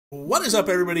What is up,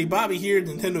 everybody? Bobby here,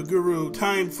 Nintendo Guru.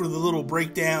 Time for the little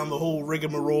breakdown, the whole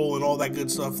rigmarole and all that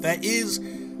good stuff. That is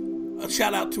a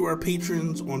shout out to our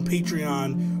patrons on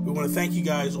Patreon. We want to thank you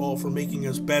guys all for making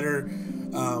us better.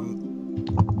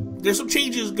 There's some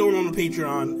changes going on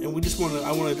Patreon, and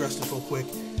I want to address this real quick.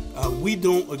 We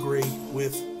don't agree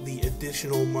with the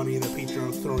additional money that Patreon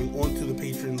is throwing onto the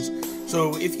patrons.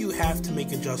 So if you have to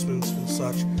make adjustments and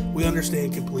such, we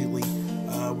understand completely.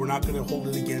 We're not going to hold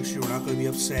it against you. We're not going to be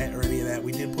upset or any of that.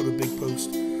 We did put a big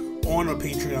post on our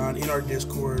Patreon, in our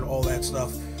Discord, all that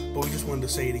stuff. But we just wanted to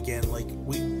say it again. Like,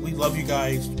 we love you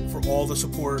guys for all the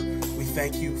support. We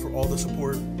thank you for all the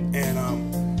support.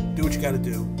 And do what you got to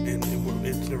do. And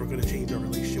it's never going to change our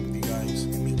relationship with you guys.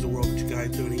 It means the world that you guys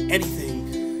doing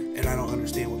anything. And I don't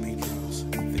understand what Patreon's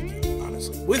thinking,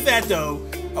 honestly. With that, though,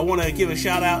 I want to give a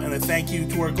shout out and a thank you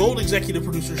to our gold executive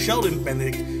producer, Sheldon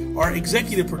Benedict, our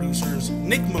executive producers,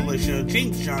 Nick Milicia,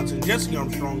 James Johnson, Jesse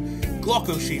Armstrong,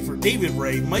 Glauco Schaffer, David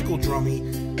Ray, Michael Drummie,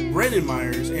 Brendan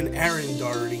Myers, and Aaron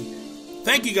Doherty.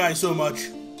 Thank you guys so much.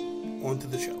 On to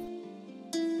the show.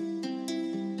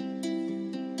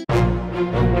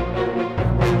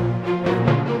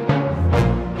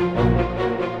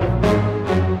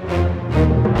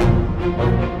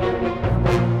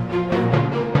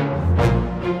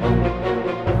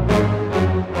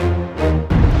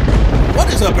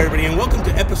 What's up, everybody, and welcome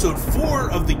to episode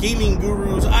 4 of the Gaming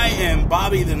Gurus. I am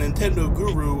Bobby, the Nintendo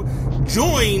Guru,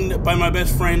 joined by my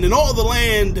best friend in all the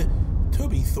land,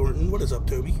 Toby Thornton. What is up,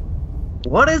 Toby?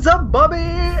 What is up,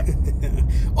 Bobby?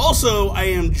 Also, I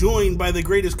am joined by the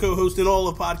greatest co-host in all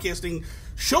of podcasting,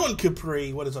 Sean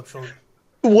Capri. What is up, Sean?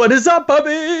 What is up,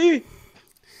 Bobby?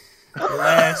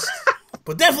 Last,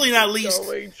 but definitely not least,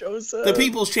 the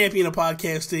people's champion of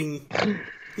podcasting,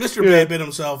 Mr. Bad Bit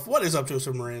himself. What is up,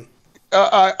 Joseph Moran?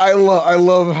 I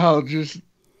love how just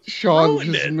Sean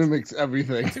just mimics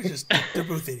everything. They're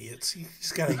both idiots. You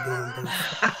just gotta ignore them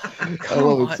both. I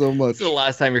love it so much. This is the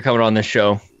last time you're coming on this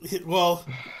show. Well,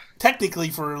 technically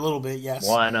for a little bit, yes.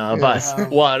 One of us.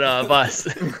 One of us.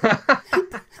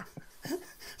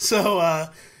 So,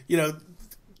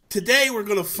 today we're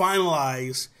going to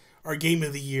finalize our Game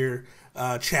of the Year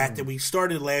chat that we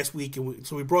started last week, and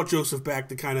so we brought Joseph back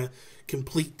to kind of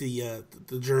complete the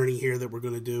journey here that we're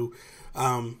going to do.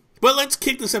 But let's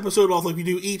kick this episode off like we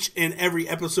do each and every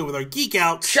episode with our Geek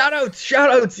Outs.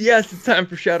 Shout-outs! Yes, it's time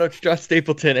for shout-outs. Josh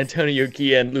Stapleton, Antonio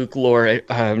Guillen, Luke Lohr.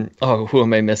 Who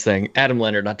am I missing? Adam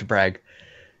Leonard, not to brag.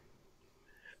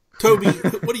 Toby,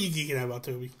 what are you geeking out about,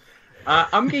 Toby?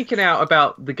 I'm geeking out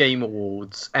about the Game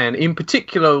Awards, and in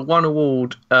particular, one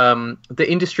award, the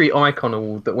Industry Icon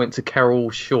Award that went to Carol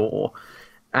Shaw.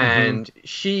 And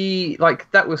she,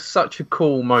 that was such a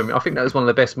cool moment. I think that was one of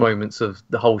the best moments of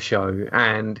the whole show.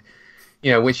 And,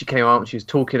 when she came out and she was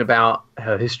talking about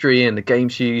her history and the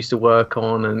games she used to work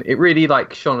on, and it really,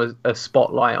 shone a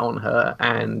spotlight on her.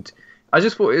 And I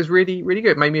just thought it was really, really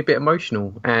good. It made me a bit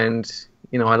emotional. And,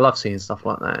 I love seeing stuff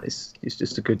like that. It's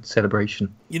just a good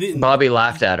celebration. Bobby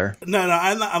laughed at her. No,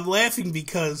 I'm laughing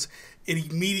because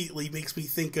it immediately makes me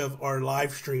think of our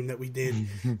live stream that we did.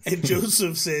 And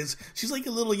Joseph says, she's like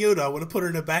a little Yoda. I want to put her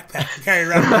in a backpack and carry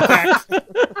her around in a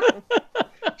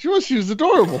backpack. She was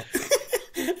adorable.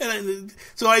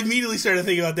 So I immediately started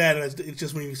thinking about that, and it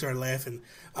just made me start laughing.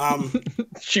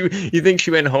 You think she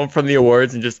went home from the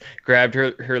awards and just grabbed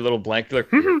her little blanket,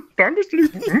 time to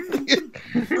sleep.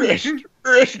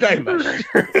 Rest,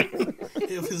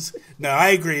 No, I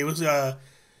agree. It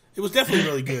was definitely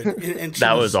really good. And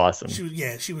that was awesome.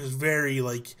 She was very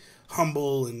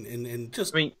humble and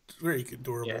just very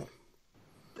adorable.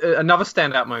 Yeah. Another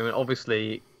standout moment,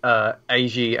 obviously,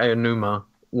 Eiji Aonuma,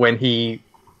 when he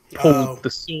pulled the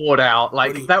sword out.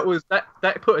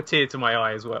 That put a tear to my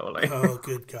eye as well. Oh,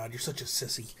 good God, you're such a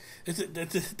sissy. That's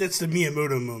the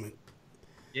Miyamoto moment.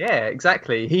 Yeah,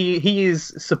 exactly. He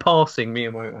is surpassing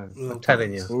Miyamoto. I'm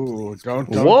telling you. Ooh,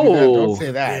 don't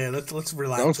say that. Yeah, let's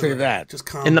relax. Don't say that. Just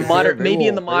calm in the down.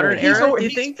 modern era. You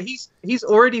think he's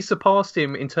already surpassed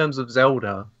him in terms of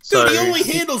Zelda? Dude, he only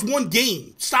handles one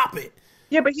game. Stop it.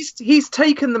 Yeah, but he's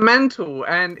taken the mantle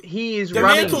and he is running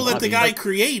the mantle that the guy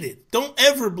created. Don't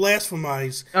ever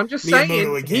blasphemize. I'm just Miyamoto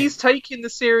saying again. He's taking the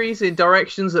series in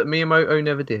directions that Miyamoto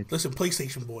never did. Listen,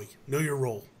 PlayStation boy, know your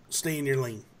role. Stay in your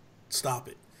lane. Stop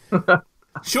it.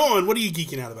 Sean, what are you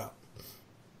geeking out about?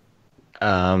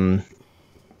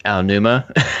 Aonuma.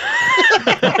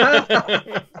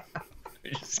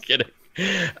 Just kidding.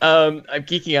 I'm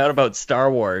geeking out about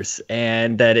Star Wars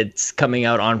and that it's coming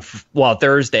out on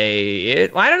Thursday.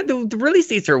 I don't know. The release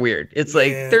dates are weird. It's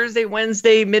Thursday,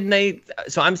 Wednesday, midnight.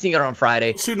 So I'm seeing it on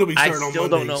Friday. Soon it'll be starting on Mondays.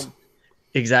 Don't know.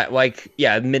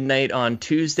 midnight on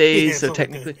Tuesday. Yeah, so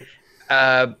technically,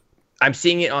 I'm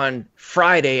seeing it on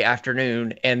Friday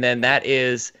afternoon, and then that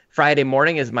is Friday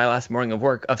morning is my last morning of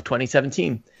work of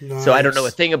 2017. Nice. So I don't know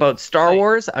a thing about Star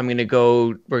Wars.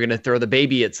 We're gonna throw the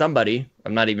baby at somebody.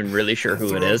 I'm not even really sure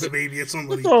who it is. The baby at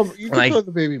somebody. You can throw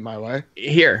the baby my way.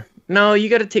 Here. No, you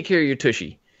got to take care of your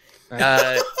tushy.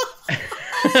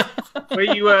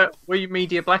 Were you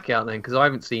media blackout then? Because I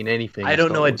haven't seen anything. I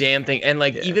don't know a damn thing. And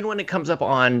even when it comes up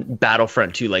on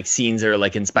Battlefront 2, like scenes are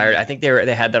like inspired. I think they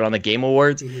had that on the Game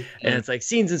Awards, and it's like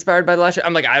scenes inspired by the last.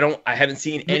 I'm like, I haven't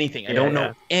seen anything. I don't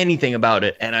know anything about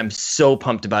it, and I'm so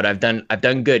pumped about it. I've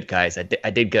done good, guys. I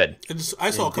did good. I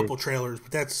saw a couple trailers,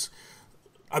 but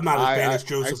I'm not as bad as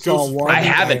Joseph. I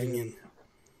haven't.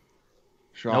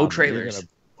 No trailers.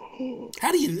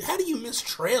 How do you miss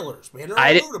trailers, man? They're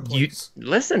all over the place.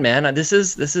 Listen, man. This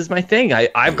is my thing.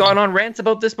 I've gone on rants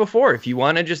about this before. If you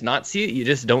want to just not see it, you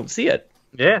just don't see it.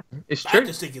 Yeah, it's true. I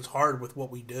just think it's hard with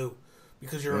what we do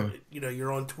because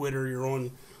you're on Twitter, you're on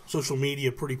social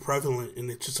media, pretty prevalent, and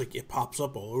it's just like it pops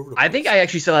up all over the place. I think I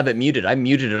actually still have it muted. I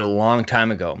muted it a long time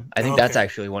ago. I think that's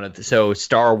actually one of so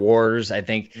Star Wars. I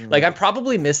think I'm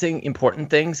probably missing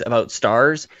important things about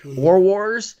Stars or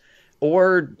Wars.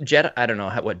 Or Jedi, I don't know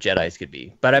what Jedis could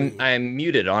be, but I'm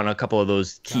muted on a couple of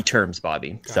those key terms,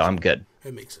 Bobby. So I'm good.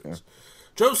 That makes sense.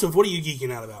 Joseph, what are you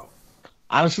geeking out about?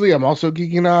 Honestly, I'm also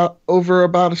geeking out over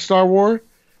about a Star Wars.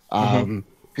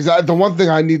 Because the one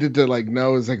thing I needed to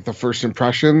know is the first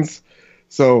impressions.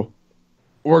 So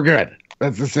we're good.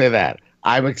 Let's just say that.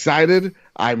 I'm excited.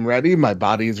 I'm ready. My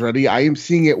body is ready. I am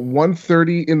seeing it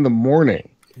 1:30 in the morning.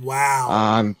 Wow.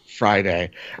 On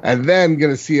Friday. And then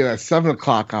going to see it at 7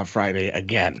 o'clock on Friday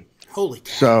again. Holy cow.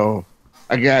 So,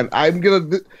 again, I'm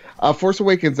going to... Force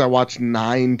Awakens I watched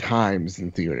 9 times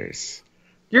in theaters.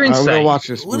 You're insane. I'm going to watch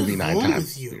this what movie is 9 wrong times.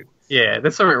 With you? Yeah,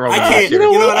 there's something wrong with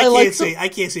you. I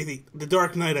can't say The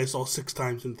Dark Knight I saw 6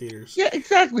 times in theaters. Yeah,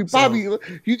 exactly. Bobby,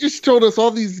 you just told us all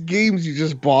these games you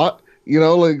just bought,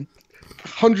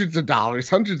 hundreds of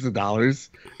dollars. Are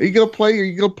you going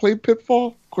to play Pitfall?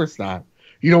 Of course not.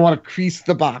 You don't want to crease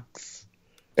the box.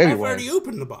 Anyway. I've already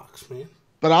opened the box, man.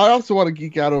 But I also want to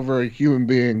geek out over a human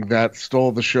being that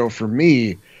stole the show for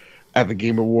me at the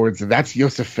Game Awards, and that's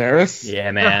Josef Fares. Yeah,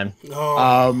 man.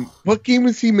 What game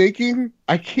is he making?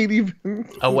 I can't even...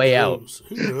 A Way Out.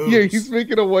 Who knows? Yeah, he's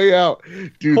making A Way Out.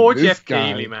 Dude, poor this Jeff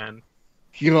guy, Keighley, man.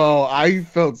 I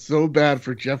felt so bad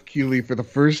for Jeff Keighley for the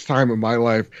first time in my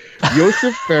life.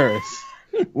 Josef Fares,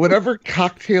 whatever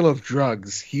cocktail of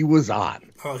drugs he was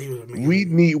on, oh, he was amazing.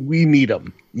 we need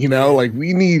him. We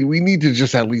need to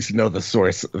just at least know the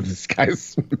source of this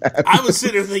guy's madness. I was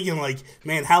sitting there thinking,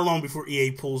 man, how long before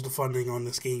EA pulls the funding on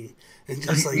this game? And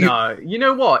just no, you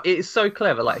know what? It's so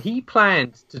clever. He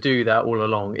planned to do that all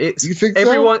along. You think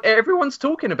everyone's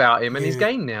talking about him and his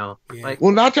game now. Yeah.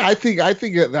 I think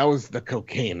that was the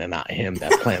cocaine and not him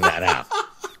that planned that out.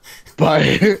 But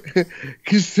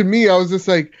because to me, I was just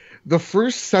the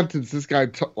first sentence this guy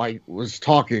was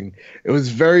talking, it was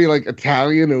very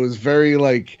Italian. It was very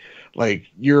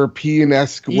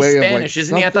European-esque way of Spanish,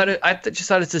 isn't he? I just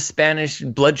thought it's a Spanish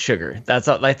blood sugar. That's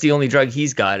the only drug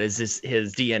he's got is his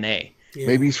DNA. Yeah.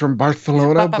 Maybe he's from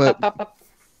Barcelona, but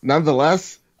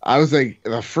nonetheless, I was the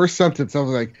first sentence, I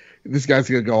was this guy's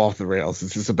gonna go off the rails.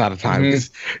 It's just about a time.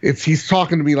 He's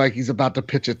talking to me like he's about to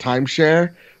pitch a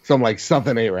timeshare. So I'm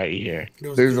something ain't right here.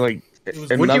 There's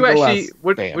would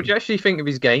you actually think of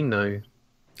his game though?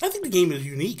 I think the game is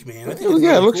unique, man. I think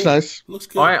it looks nice. Looks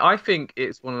good. I think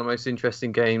it's one of the most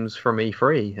interesting games from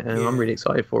E3, and I'm really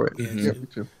excited for it. Yeah, me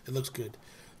too. It looks good.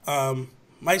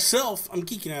 Myself, I'm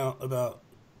geeking out about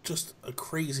just a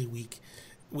crazy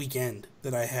weekend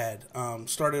that I had.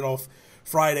 Started off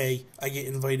Friday, I get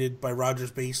invited by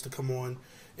Rogers Base to come on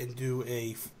and do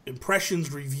a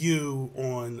impressions review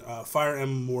on Fire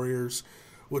Emblem Warriors,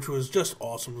 which was just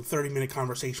awesome. A 30-minute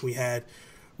conversation we had,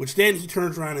 which then he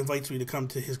turns around and invites me to come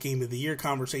to his Game of the Year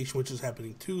conversation, which is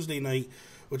happening Tuesday night,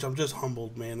 which I'm just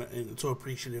humbled, man, and so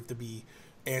appreciative to be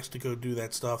asked to go do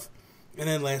that stuff. And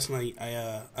then last night,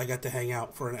 I got to hang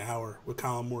out for an hour with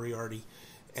Colin Moriarty,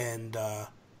 and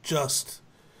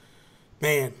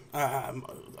man,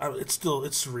 it's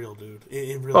surreal, dude.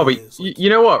 It really Bobby, is. You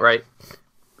know what, right?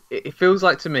 It feels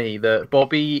like to me that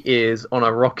Bobby is on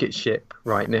a rocket ship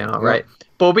right now, right?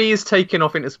 Bobby is taking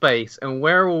off into space, and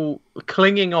we're all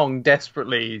clinging on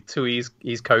desperately to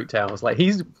his coattails.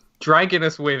 He's dragging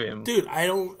us with him. Dude,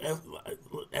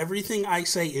 everything I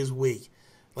say is we.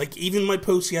 Even my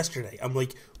post yesterday, I'm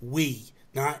we,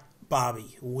 not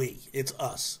Bobby, we. It's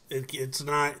us. It's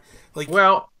not,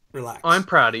 well, relax. I'm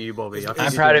proud of you, Bobby.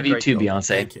 I'm proud of you too, job. Beyonce.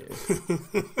 Thank you.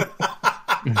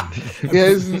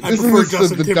 isn't prefer this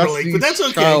Justin the Timberlake, Dusty but that's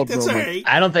okay. Child That's all moment? right.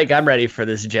 I don't think I'm ready for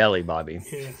this jelly, Bobby.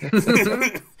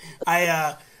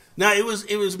 Yeah. No, it was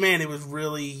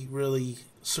really, really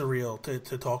surreal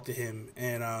to talk to him,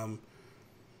 and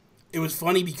it was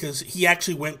funny because he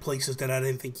actually went places that I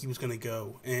didn't think he was going to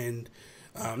go, and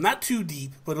not too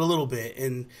deep, but a little bit,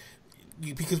 and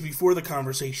because before the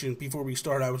conversation, before we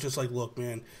start, I was just like, look,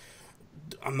 man,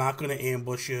 I'm not going to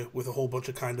ambush you with a whole bunch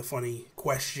of kind of funny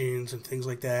questions and things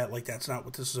like that. Like, that's not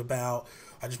what this is about.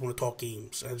 I just want to talk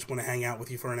games. I just want to hang out with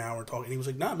you for an hour and talk. And he was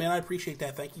like, nah, man, I appreciate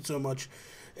that. Thank you so much.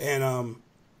 And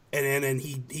then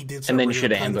he did. And then you should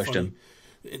have ambushed him.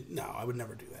 No, I would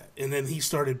never do that. And then he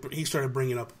started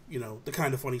bringing up, the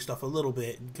kind of funny stuff a little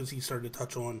bit, because he started to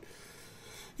touch on,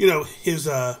 his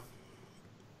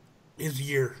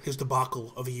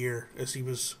debacle of a year, as he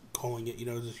was calling it.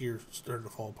 This year started to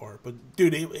fall apart. But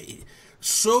dude, it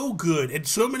so good, and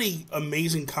so many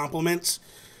amazing compliments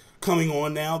coming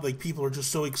on now. Like, people are just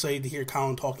so excited to hear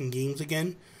Colin talking games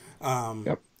again.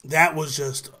 That was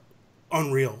just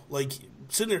unreal. Like,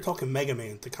 sitting there talking Mega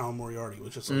Man to Colin Moriarty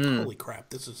was just like, holy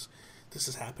crap, this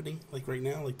is happening, like, right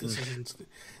now. Like, this is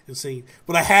insane.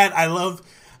 But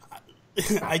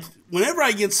whenever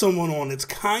I get someone on, it's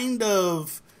kind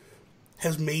of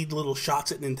has made little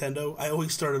shots at Nintendo. I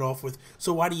always started off with,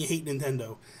 so why do you hate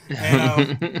Nintendo?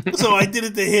 And so I did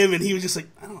it to him, and he was just like,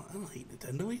 I don't hate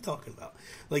Nintendo. What are you talking about?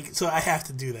 Like, so I have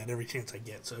to do that every chance I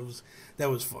get. So that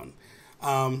was fun.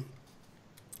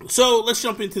 So let's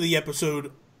jump into the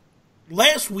episode.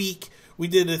 Last week, we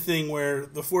did a thing where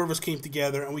the four of us came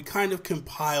together, and we kind of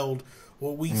compiled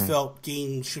what we felt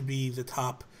games should be the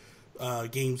top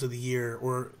games of the year,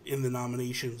 or in the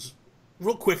nominations.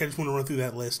 Real quick, I just want to run through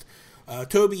that list.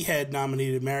 Toby had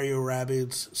nominated Mario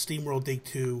Rabbids, SteamWorld Dig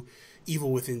 2,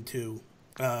 Evil Within 2.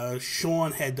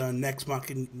 Sean had done Next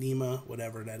McNamara,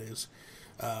 whatever that is.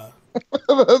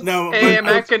 No,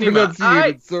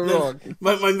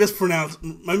 my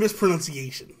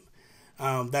mispronunciation.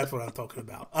 That's what I'm talking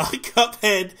about.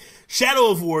 Cuphead,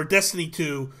 Shadow of War, Destiny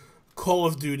 2, Call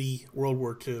of Duty, World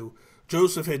War 2.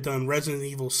 Joseph had done Resident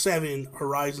Evil 7,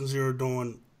 Horizon Zero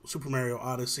Dawn, Super Mario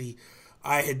Odyssey.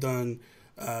 I had done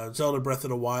Zelda Breath of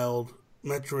the Wild,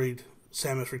 Metroid,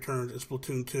 Samus Returns, and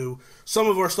Splatoon 2. Some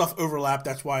of our stuff overlapped.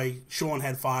 That's why Sean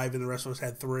had 5 and the rest of us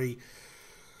had 3.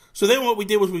 So then what we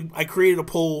did was I created a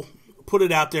poll, put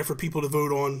it out there for people to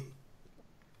vote on.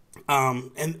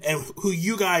 And who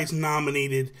you guys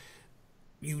nominated,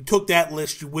 you took that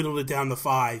list, you whittled it down to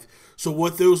 5. So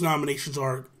what those nominations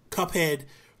are: Cuphead,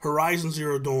 Horizon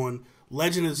Zero Dawn,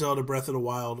 Legend of Zelda Breath of the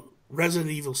Wild, Resident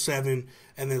Evil 7,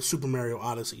 and then Super Mario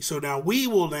Odyssey. So now we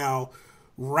will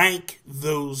rank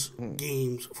those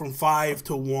games from 5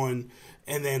 to 1,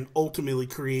 and then ultimately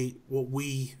create what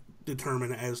we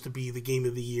determine as to be the game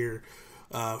of the year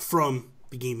from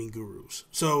the gaming gurus.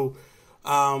 So,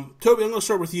 Toby, I'm going to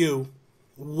start with you.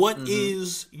 What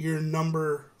is your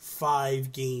number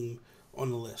 5 game on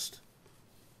the list?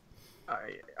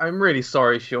 I'm really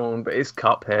sorry, Sean, but it's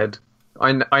Cuphead.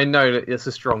 I know that it's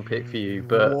a strong pick for you,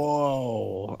 but...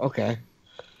 Whoa, okay.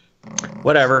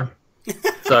 Whatever.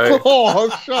 So,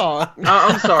 Sean.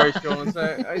 I'm sorry, Sean.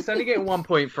 So it's only getting 1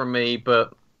 point from me,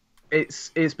 but it's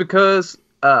because,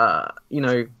 it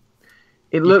looks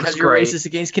because you're great. racist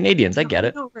against Canadians. I get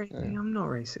it. I'm not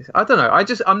racist. I don't know.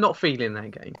 I'm not feeling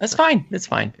that game. That's fine. It's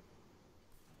fine.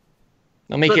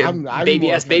 I'll make it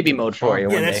baby-ass baby mode for you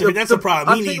one day. That's the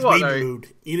problem. He needs baby mood.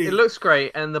 It looks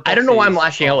great, and the I don't know why I'm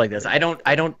lashing out like this. I don't.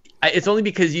 It's only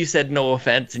because you said no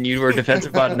offense and you were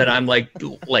defensive about it that I'm like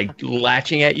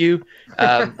latching at you.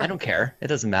 I don't care. It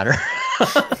doesn't matter.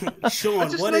 Sean, I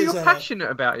just know you're passionate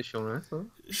about it,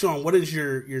 Sean. Sean, what is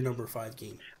your number 5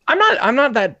 game? I'm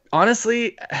not that,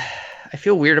 honestly. I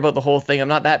feel weird about the whole thing. I'm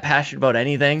not that passionate about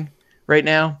anything right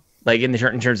now. Like in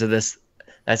terms of this.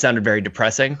 That sounded very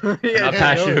depressing. I'm not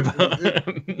passionate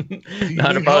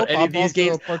about any of these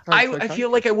games. I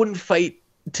feel like I wouldn't fight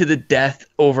to the death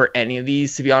over any of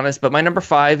these, to be honest. But my number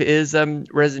 5 is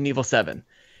Resident Evil 7.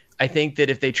 I think that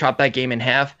if they chop that game in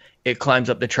half, it climbs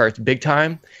up the charts big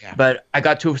time. Yeah. But I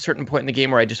got to a certain point in the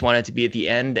game where I just wanted to be at the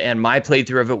end, and my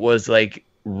playthrough of it was like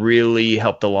really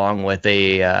helped along with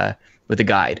a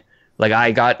guide.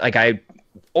 I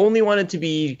only wanted to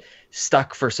be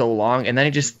stuck for so long, and then I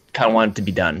just kind of wanted to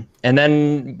be done. And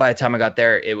then by the time I got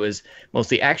there, it was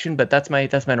mostly action. But that's my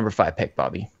number 5 pick,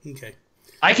 Bobby. Okay.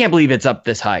 I can't believe it's up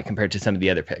this high compared to some of the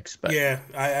other picks. But yeah,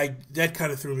 I that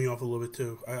kind of threw me off a little bit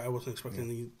too. I wasn't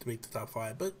expecting to make the top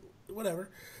 5, but whatever.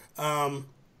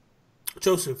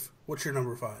 Joseph, what's your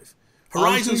number 5?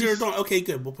 Horizon Zero Dawn. Okay,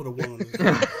 good. We'll put a 1 on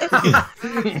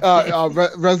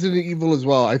it. Resident Evil as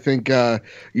well. I think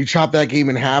you chop that game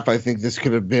in half. I think this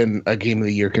could have been a Game of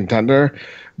the Year contender,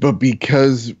 but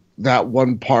because that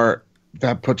one part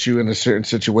that puts you in a certain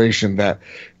situation that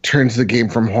turns the game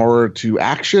from horror to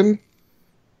action,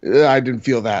 I didn't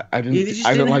feel that. I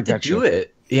don't like that. Do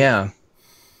it. Yeah.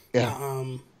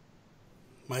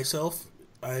 Myself,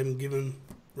 I'm giving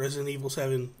Resident Evil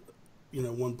 7,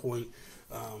 1 point.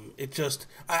 It just,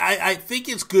 I think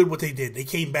it's good what they did. They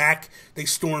came back, they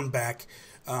stormed back.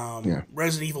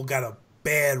 Resident Evil got a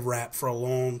bad rap for a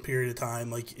long period of time.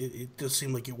 Like it just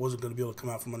seemed like it wasn't going to be able to come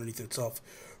out from underneath itself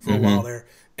for a while there,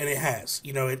 and it has.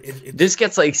 This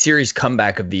gets like series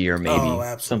comeback of the year, maybe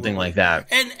something like that.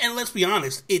 And let's be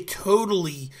honest, it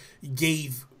totally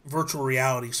gave virtual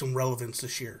reality some relevance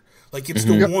this year. Like it's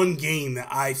the one game that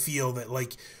I feel that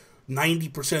like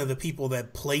 90% of the people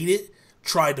that played it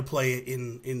tried to play it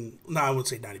in no, I wouldn't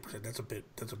say 90%. That's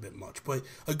a bit much, but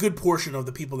a good portion of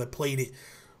the people that played it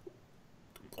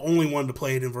only wanted to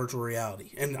play it in virtual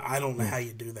reality. And I don't know how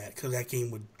you do that, because that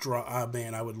game would draw.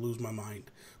 I would lose my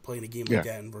mind playing a game like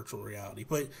that in virtual reality.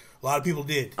 But a lot of people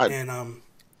did,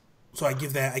 so I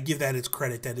give that its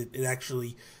credit that it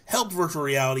actually helped virtual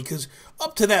reality, because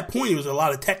up to that point it was a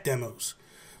lot of tech demos.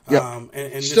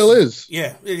 And still is.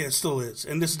 Yeah, it still is.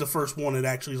 And this is the first one that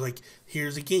actually is like,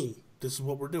 here's a game. This is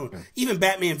what we're doing. Even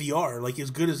Batman VR, like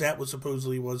as good as that was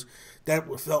supposedly was, that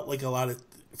felt like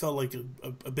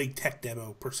a big tech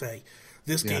demo per se.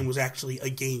 This game was actually a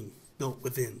game built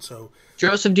within. So,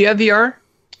 Joseph, do you have VR?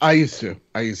 I used to.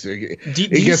 Do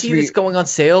you see this going on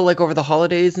sale like over the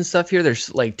holidays and stuff here?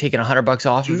 There's like taking $100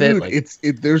 off of it.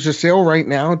 Like, there's a sale right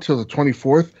now until the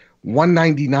 24th,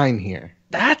 $199 here.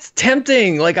 That's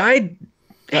tempting. Like I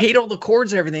hate all the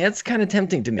cords and everything. That's kind of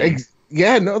tempting to me.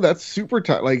 Yeah, no, that's super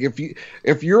tough. Like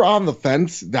if you're on the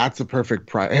fence, that's a perfect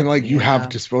price. And like you have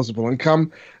disposable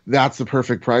income, that's the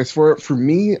perfect price for it. For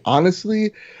me,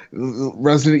 honestly,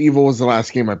 Resident Evil was the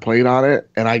last game I played on it,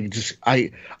 and I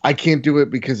can't do it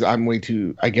because I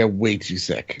get way too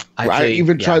sick. I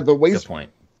even tried the waist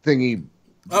thingy.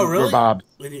 Oh, really? Bob.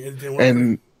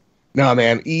 And no,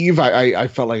 man, Eve, I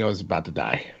felt like I was about to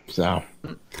die. So,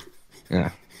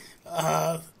 yeah.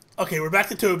 Okay, we're back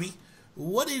to Toby.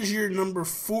 What is your number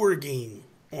 4 game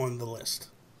on the list?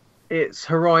 It's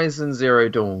Horizon Zero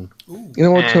Dawn. Ooh. You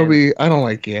know what, Toby? I don't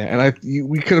like you, and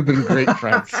we could have been great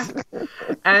friends.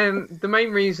 And the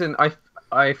main reason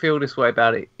I feel this way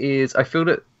about it is I feel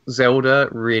that Zelda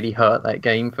really hurt that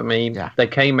game for me. Yeah. They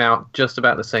came out just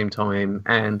about the same time,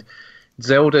 and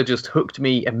Zelda just hooked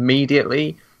me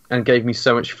immediately and gave me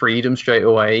so much freedom straight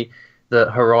away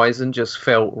that Horizon just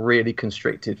felt really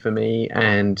constricted for me,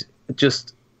 and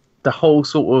just the whole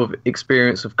sort of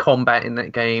experience of combat in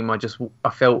that game, I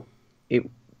felt it.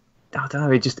 I don't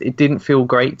know. It didn't feel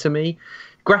great to me.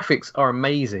 Graphics are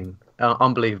amazing,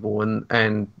 unbelievable,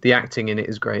 and the acting in it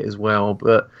is great as well.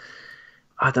 But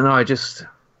I don't know. I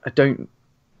don't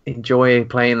enjoy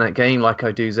playing that game like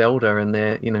I do Zelda, and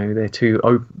they're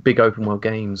two big open world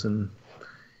games, and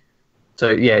so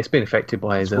yeah, it's been affected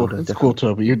by Zelda. It's cool,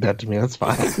 Toby. You're dead to me. That's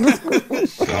fine.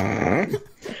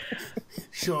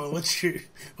 Sean, what's your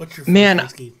man?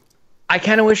 I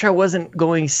kind of wish I wasn't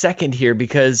going second here,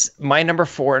 because my number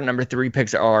 4 and number 3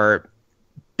 picks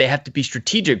they have to be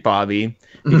strategic, Bobby,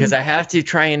 because I have to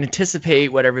try and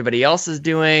anticipate what everybody else is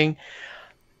doing.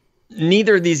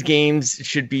 Neither of these games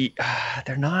should be.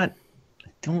 They're not. I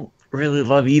don't really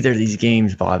love either of these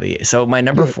games, Bobby. So my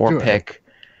number 4 pick.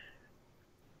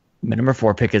 My number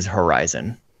 4 pick is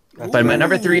Horizon, but my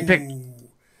number 3 pick.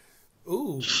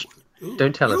 Ooh.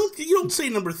 Don't tell us. You don't say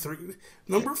number 3.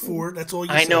 Number 4, that's all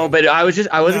you say. I know, but I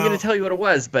wasn't going to tell you what it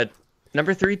was, but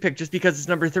number 3 pick, just because it's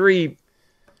number 3,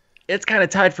 it's kind of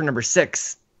tied for number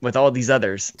 6 with all these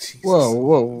others. Jesus.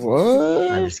 Whoa,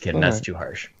 what? I'm just kidding. That's too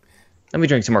harsh. Let me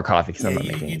drink some more coffee, because I'm not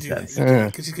making any sense.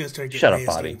 Because he's going to start getting Shut up,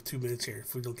 nasty Bobby. in 2 minutes here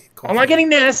if we don't get coffee. I'm not getting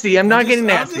nasty. I'm not getting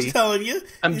nasty. I'm just telling you.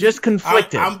 I'm just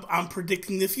conflicted. I'm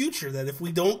predicting the future, that if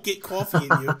we don't get coffee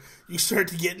in you, you start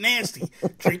to get nasty.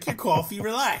 Drink your coffee,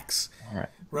 relax. All right.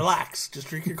 Relax. Just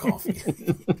drink your coffee.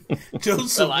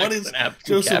 Joseph,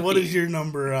 what is your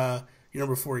number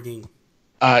 4 game?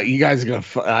 You guys are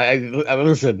gonna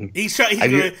listen. He's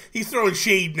throwing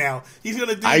shade now. He's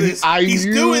gonna do this. He's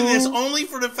doing this only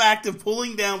for the fact of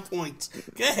pulling down points.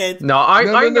 Go ahead. No. I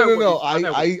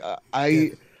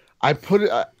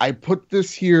put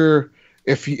this here.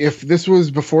 If this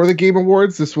was before the Game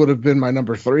Awards, this would have been my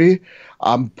number 3.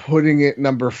 I'm putting it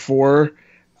number 4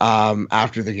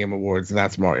 after the Game Awards, and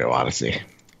that's Mario Odyssey.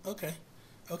 Okay.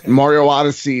 Okay. Mario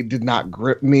Odyssey did not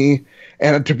grip me.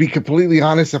 And to be completely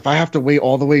honest, if I have to wait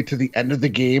all the way to the end of the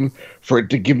game for it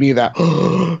to give me that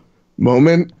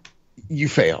moment, you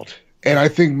failed. And I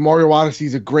think Mario Odyssey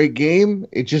is a great game.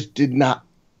 It just did not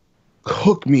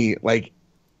hook me like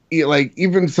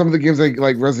even some of the games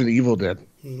like Resident Evil did.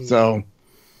 So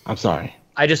I'm sorry.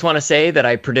 I just want to say that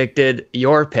I predicted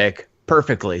your pick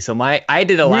perfectly. So I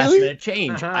did a last minute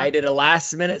change. I did a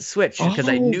last minute switch because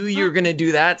I knew you were going to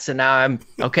do that. So now I'm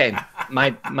okay.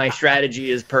 My strategy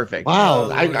is perfect.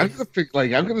 Wow. I'm going to pick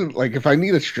if I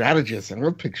need a strategist, I'm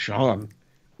going to pick Sean.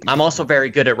 I'm also very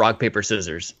good at rock, paper,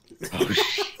 scissors.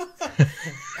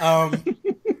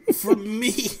 For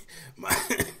me,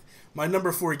 my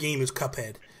number 4 game is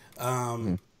Cuphead.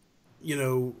 You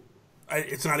know,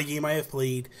 it's not a game I have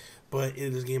played, but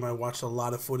it is a game I watched a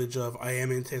lot of footage of. I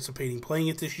am anticipating playing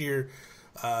it this year.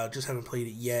 Just haven't played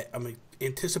it yet. I'm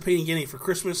anticipating getting it for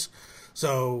Christmas,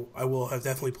 so I will have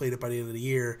definitely played it by the end of the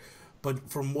year. But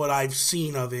from what I've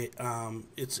seen of it,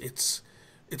 it's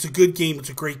a good game. It's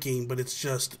a great game, but it's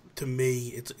just, to me,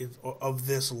 it's of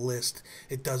this list,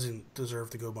 it doesn't deserve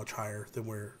to go much higher than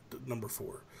number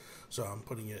 4. So I'm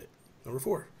putting it at number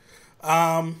 4.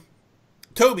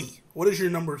 Toby, what is your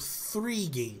number 3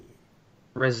 game?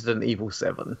 Resident Evil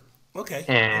 7. Okay.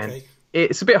 And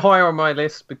it's a bit higher on my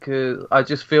list because I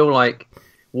just feel like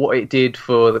what it did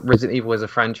for Resident Evil as a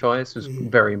franchise was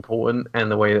very important,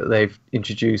 and the way that they've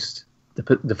introduced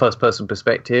the first-person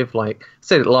perspective. Like I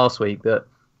said it last week, that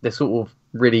they're sort of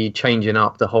really changing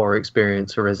up the horror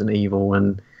experience for Resident Evil,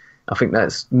 and I think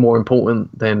that's more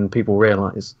important than people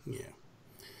realize. Yeah.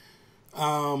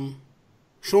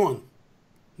 Sean,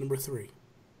 number 3.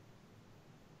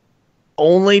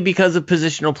 Only because of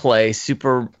positional play,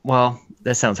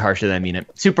 that sounds harsher than I mean it.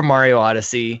 Super Mario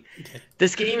Odyssey. Okay.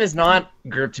 This game has not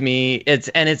gripped me. It's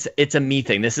a me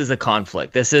thing. This is a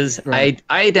conflict. This is I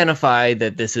identify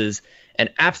that this is an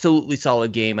absolutely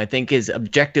solid game. I think as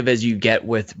objective as you get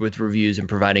with reviews and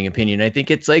providing opinion. I think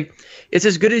it's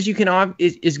as good as you can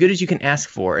ask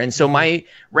for. And so my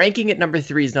ranking at number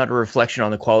 3 is not a reflection on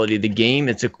the quality of the game.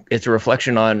 It's a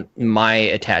reflection on my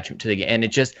attachment to the game. And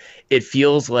it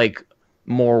feels like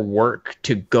more work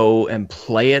to go and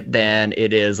play it than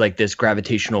it is like this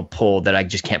gravitational pull that I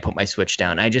just can't put my Switch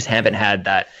down. I just haven't had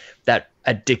that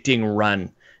addicting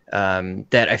run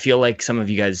that I feel like some of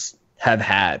you guys have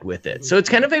had with it. So it's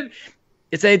kind of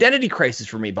it's an identity crisis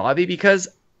for me, Bobby, because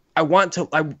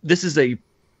this is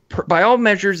by all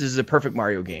measures, this is a perfect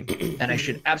Mario game, and I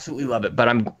should absolutely love it. But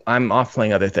I'm off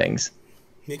playing other things.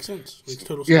 Makes sense. Makes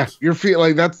total sense. Yeah, you're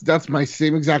feeling like that's my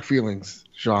same exact feelings,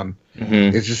 Sean.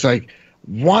 Mm-hmm. It's just like,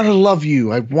 want to love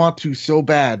you, I want to so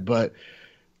bad, but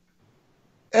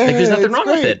there's nothing wrong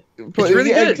with it. It's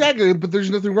really good. Exactly, but there's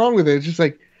nothing wrong with it. It's just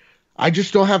like I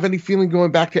just don't have any feeling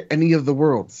going back to any of the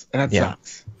worlds, and that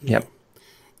sucks. Yep.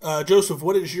 Joseph,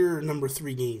 what is your number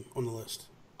 3 game on the list?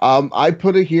 I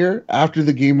put it here after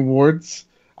the Game Awards.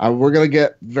 We're gonna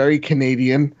get very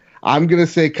Canadian. I'm gonna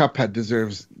say Cuphead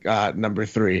deserves number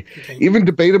 3. Okay. Even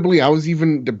debatably, I was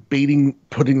even debating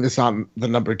putting this on the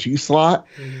number 2 slot,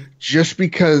 just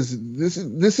because this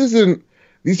isn't.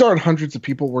 These aren't hundreds of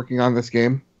people working on this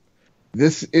game.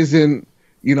 This isn't,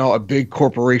 a big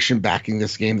corporation backing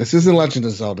this game. This isn't Legend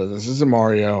of Zelda. This isn't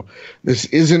Mario. This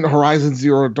isn't Horizon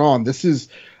Zero Dawn. This is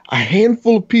a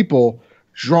handful of people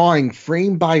drawing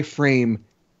frame by frame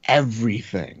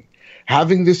everything,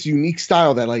 having this unique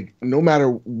style that, like, no matter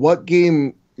what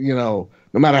game, no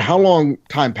matter how long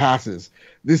time passes,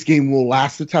 this game will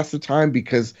last the test of time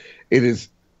because it is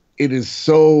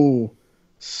so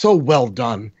well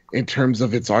done in terms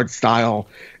of its art style,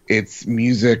 its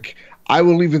music. I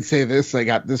will even say this, like,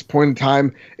 at this point in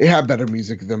time, it had better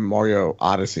music than Mario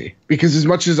Odyssey, because as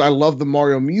much as I love the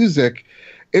Mario music,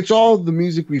 it's all the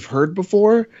music we've heard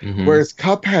before, whereas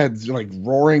Cuphead's, like,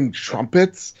 roaring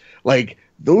trumpets, like,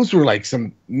 those were, like,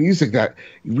 some music that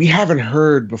we haven't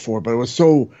heard before, but it was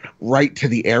so right to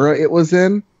the era it was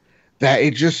in that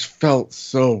it just felt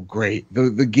so great.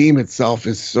 The game itself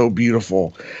is so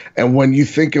beautiful. And when you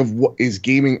think of what is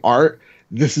gaming art,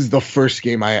 this is the first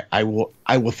game I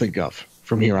will think of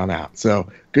from here on out. So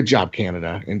good job,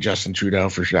 Canada, and Justin Trudeau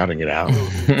for shouting it out.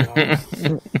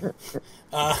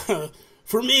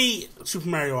 For me, Super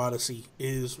Mario Odyssey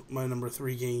is my number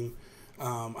 3 game.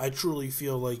 I truly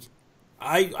feel like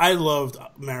I loved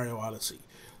Mario Odyssey.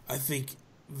 I think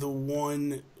the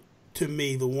one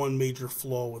major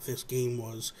flaw with this game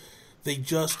was they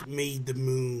just made the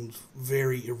moons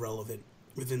very irrelevant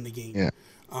within the game. Yeah.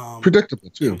 Predictable,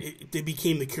 too. They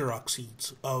became the Korok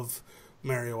seeds of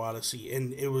Mario Odyssey.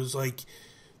 And it was like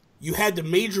you had the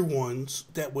major ones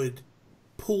that would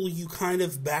pull you kind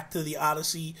of back to the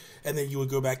Odyssey, and then you would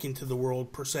go back into the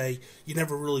world per se. You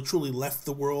never really truly left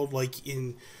the world like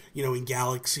in in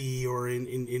Galaxy or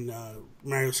in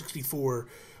Mario 64,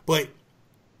 but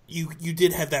you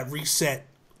did have that reset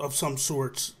of some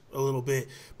sorts a little bit.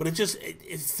 But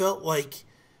it felt like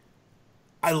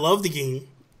I love the game.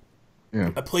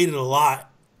 Yeah. I played it a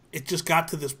lot. It just got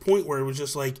to this point where it was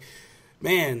just like,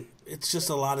 man, it's just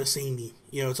a lot of samey.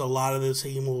 It's a lot of the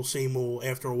same old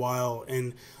after a while.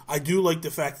 And I do like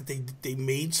the fact that they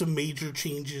made some major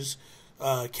changes,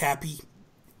 Cappy,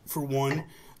 for one.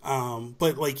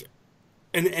 But like,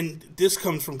 and this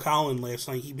comes from Colin last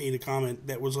night. He made a comment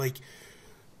that was like,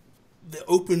 the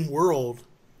open world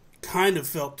kind of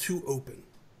felt too open.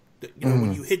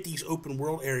 When you hit these open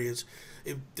world areas,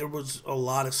 there was a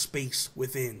lot of space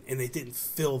within, and they didn't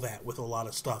fill that with a lot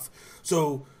of stuff.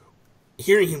 So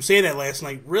hearing him say that last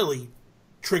night really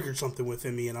triggered something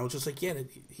within me, and I was just like, yeah,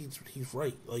 he's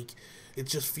right. Like, it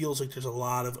just feels like there's a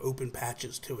lot of open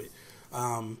patches to it.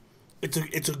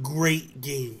 It's a great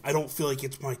game. I don't feel like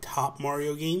it's my top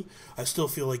Mario game. I still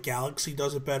feel like Galaxy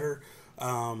does it better.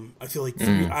 I feel like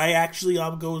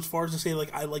I'll go as far as to say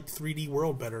like I like 3D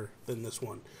World better than this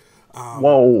one.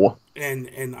 Whoa!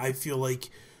 And I feel like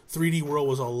 3D World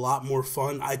was a lot more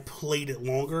fun. I played it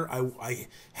longer. I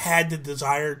had the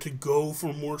desire to go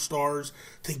for more stars,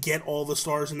 to get all the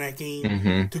stars in that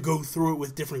game, to go through it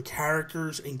with different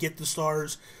characters and get the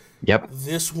stars. Yep.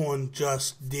 This one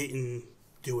just didn't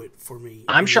do it for me.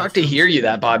 I'm shocked to hear you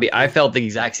that, Bobby. I felt the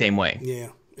exact same way. Yeah.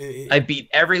 I beat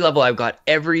every level. I've got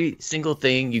every single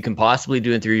thing you can possibly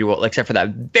do in 3D World, except for that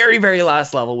very, very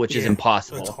last level, which is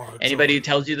impossible. It's hard. Anybody who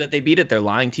tells you that they beat it, they're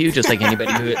lying to you, just like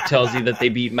anybody who tells you that they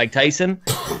beat Mike Tyson.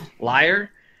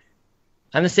 Liar.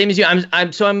 I'm the same as you.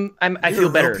 I feel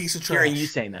better hearing you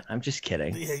saying that. I'm just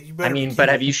kidding. Yeah, you better but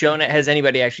have you shown it? Has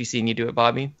anybody actually seen you do it,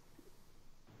 Bobby?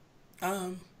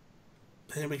 Has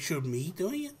anybody showed me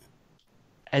doing it?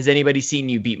 Has anybody seen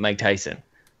you beat Mike Tyson?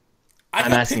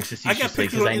 I'm asking facetiously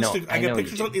because I know. I got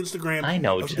pictures on Instagram. I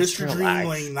know. Of Just Mr. relax. Dream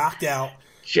Lane knocked out.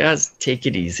 Just take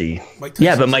it easy.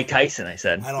 Yeah, but Mike Tyson, I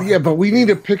said. Yeah, but we need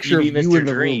a picture of You beat you Mr. in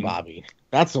the room, Dream. Bobby.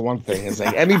 That's the one thing. Is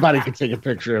like anybody can take a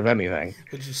picture of anything.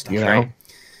 Would you stop? You know.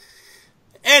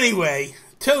 Anyway,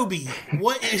 Toby,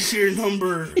 what is your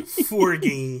number 4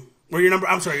 game? Or your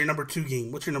number 2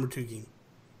 game. What's your number 2 game?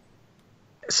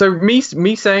 So me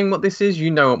saying what this is,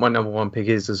 you know what my number 1 pick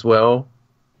is as well.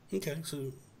 Okay,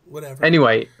 so whatever.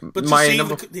 Anyway, but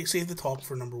save the talk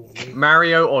for number 1.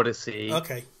 Mario Odyssey.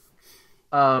 Okay.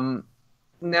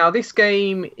 Now this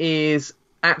game is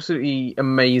absolutely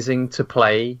amazing to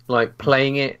play. Like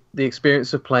playing it, the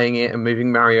experience of playing it and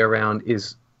moving Mario around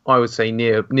is, I would say,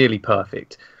 nearly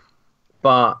perfect.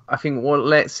 But I think what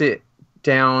lets it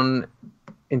down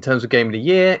in terms of Game of the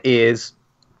Year is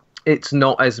it's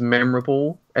not as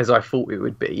memorable as I thought it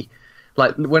would be.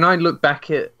 Like, when I look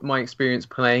back at my experience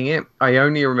playing it, I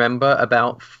only remember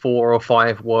about 4 or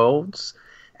 5 worlds.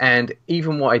 And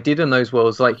even what I did in those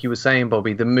worlds, like you were saying,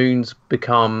 Bobby, the moons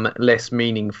become less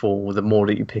meaningful the more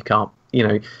that you pick up.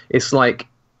 It's like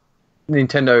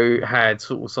Nintendo had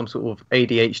some sort of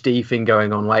ADHD thing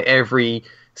going on. Like, every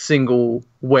single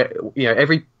way,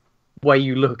 every way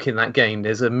you look in that game,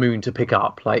 there's a moon to pick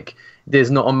up. Like,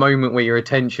 there's not a moment where your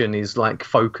attention is like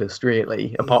focused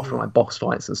really, apart from like boss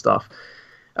fights and stuff.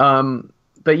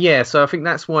 But yeah, so I think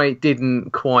that's why it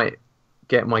didn't quite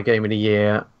get my Game of the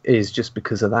Year, is just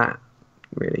because of that,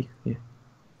 really. Yeah.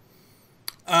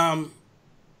 I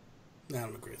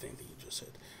don't agree with anything you just said.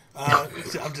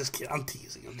 I'm just kidding. I'm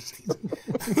teasing.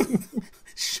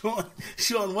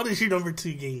 Sean, what is your number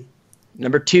 2 game?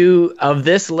 Number 2 of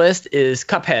this list is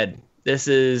Cuphead. This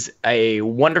is a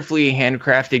wonderfully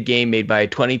handcrafted game made by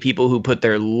 20 people who put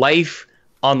their life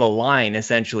on the line,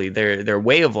 essentially, their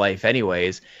way of life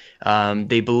anyways.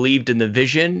 They believed in the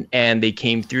vision, and they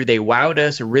came through. They wowed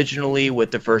us originally with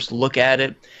the first look at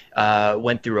it,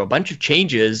 went through a bunch of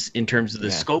changes in terms of the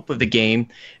scope of the game.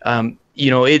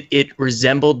 It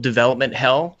resembled development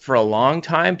hell for a long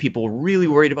time. People were really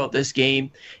worried about this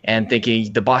game and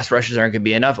thinking the boss rushes aren't going to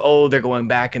be enough. Oh, they're going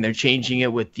back and they're changing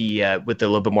it with the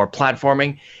little bit more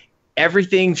platforming.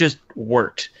 Everything just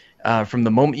worked. From the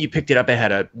moment you picked it up, it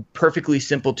had a perfectly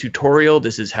simple tutorial.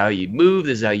 This is how you move.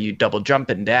 This is how you double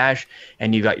jump and dash.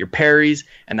 And you got your parries.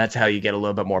 And that's how you get a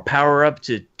little bit more power up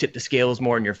to tip the scales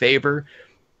more in your favor.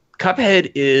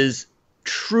 Cuphead is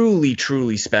truly,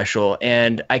 truly special.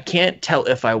 And I can't tell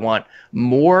if I want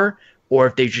more or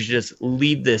if they should just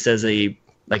leave this as a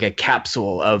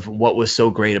capsule of what was so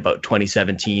great about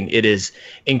 2017. It is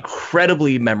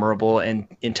incredibly memorable and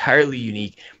entirely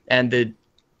unique. And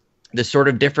the sort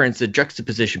of difference, the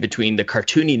juxtaposition between the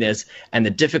cartooniness and the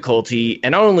difficulty,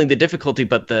 and not only the difficulty,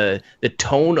 but the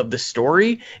tone of the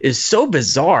story is so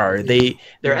bizarre. They're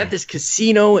at this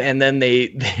casino, and then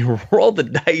they roll the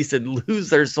dice and lose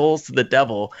their souls to the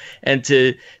devil, and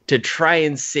to try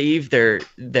and save their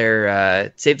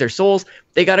souls,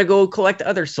 they got to go collect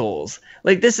other souls.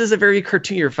 Like, this is a very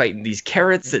cartoon. You're fighting these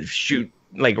carrots that shoot,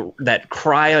 like, that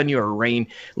cry on you, or rain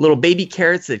little baby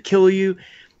carrots that kill you.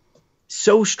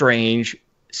 So strange,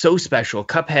 so special.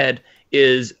 Cuphead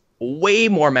is way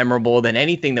more memorable than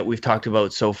anything that we've talked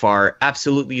about so far.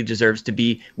 Absolutely deserves to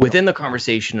be within the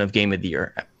conversation of Game of the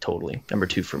Year. Totally. Number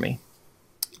 2 for me.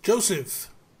 Joseph,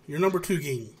 your number 2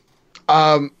 game.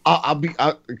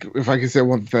 If I can say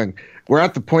one thing, we're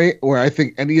at the point where I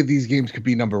think any of these games could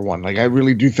be number 1. Like, I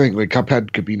really do think, like,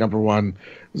 Cuphead could be number 1,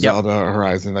 Zelda,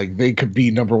 Horizon, like, they could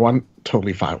be number 1.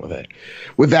 Totally fine with it.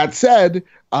 With that said,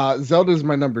 Zelda is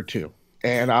my number 2.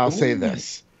 And I'll say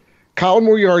this. Colin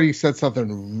Moriarty said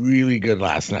something really good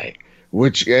last night,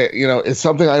 which, is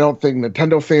something I don't think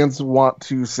Nintendo fans want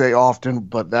to say often,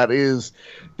 but that is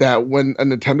that when a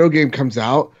Nintendo game comes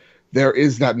out, there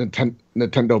is that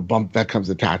Nintendo bump that comes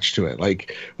attached to it.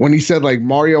 Like, when he said, like,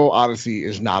 Mario Odyssey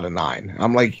is not a 9.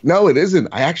 I'm like, no, it isn't.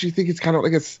 I actually think it's kind of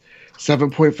like a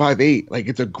 7.58. Like,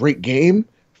 it's a great game,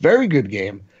 very good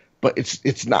game, but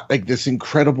it's not like this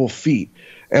incredible feat.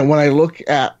 And when I look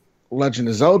at Legend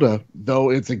of Zelda, though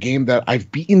it's a game that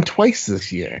I've beaten twice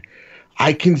this year,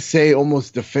 I can say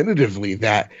almost definitively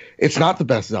that it's not the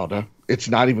best Zelda. It's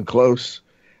not even close.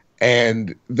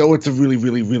 And though it's a really,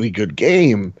 really, really good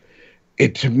game,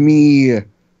 it to me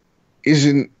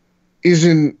isn't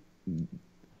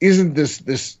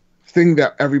this thing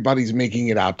that everybody's making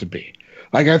it out to be.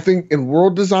 Like, I think in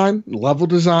world design, level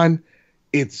design,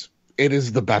 it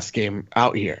is the best game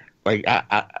out here. Like,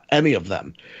 any of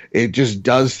them, it just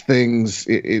does things.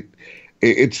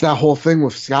 It's that whole thing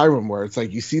with Skyrim where it's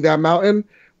like, you see that mountain,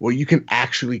 well, you can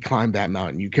actually climb that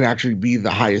mountain. You can actually be the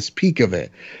highest peak of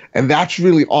it, and that's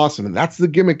really awesome. And that's the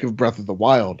gimmick of Breath of the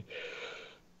Wild.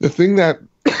 The thing that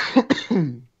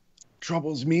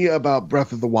troubles me about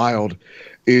Breath of the Wild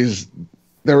is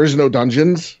there is no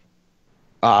dungeons.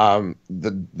 The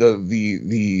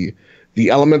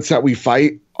elements that we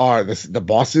fight are the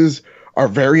bosses are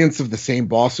variants of the same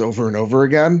boss over and over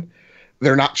again.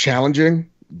 They're not challenging.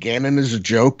 Ganon is a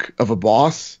joke of a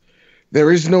boss.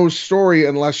 There is no story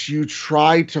unless you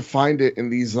try to find it in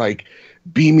these, like,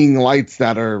 beaming lights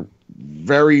that are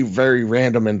very, very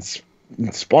random and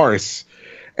sparse.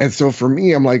 And so for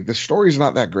me, I'm like, the story's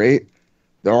not that great.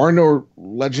 There are no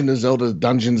Legend of Zelda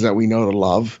dungeons that we know to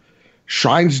love.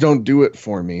 Shrines don't do it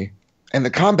for me. And the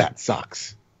combat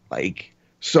sucks. Like,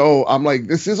 so I'm like,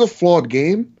 this is a flawed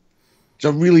game. It's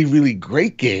a really, really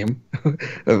great game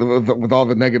with all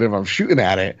the negative I'm shooting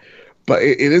at it. But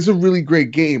it is a really great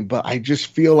game. But I just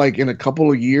feel like in a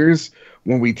couple of years,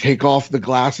 when we take off the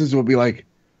glasses, we'll be like,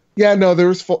 yeah, no,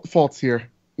 there's faults here.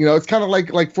 It's kind of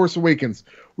like Force Awakens.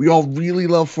 We all really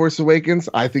love Force Awakens.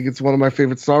 I think it's one of my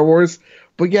favorite Star Wars.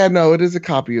 But yeah, no, it is a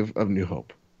copy of New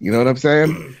Hope. You know what I'm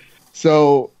saying?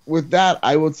 So with that,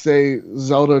 I would say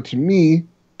Zelda, to me,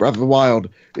 Breath of the Wild,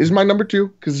 is my number 2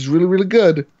 because it's really, really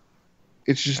good.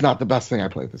 It's just not the best thing I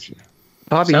played this year.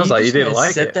 Bobby, sounds like you didn't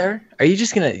like sit it. There? Are you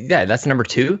just gonna? Yeah, that's number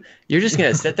 2. You're just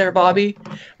gonna sit there, Bobby.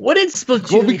 What did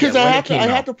Splatoon? Well, because get I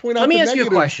had to point out. Let me ask you a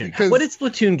question. What did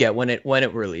Splatoon get when it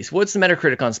released? What's the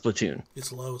Metacritic on Splatoon?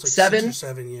 It's low. It's like 7. 6 or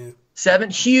 7, yeah. 7.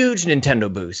 Huge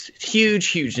Nintendo boost.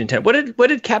 Huge Nintendo. What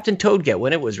did Captain Toad get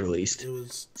when it was released? It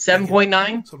was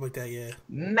 7.9. Something like that, yeah.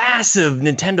 Massive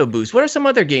Nintendo boost. What are some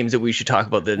other games that we should talk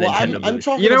about? Nintendo boost. I'm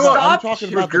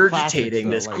talking about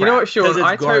regurgitating this crap. You know what,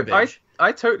 Sean?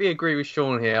 I totally agree with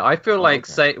Sean here. I feel like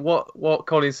what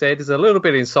Colin said is a little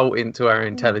bit insulting to our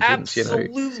intelligence.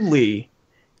 Absolutely.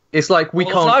 It's like we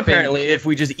can't. Apparently, if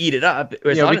we just eat it up,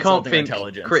 we can't think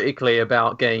critically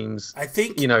about games. I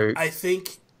think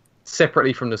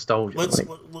separately from nostalgia.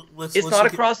 It's not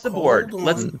across the board.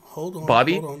 Hold on,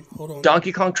 Bobby.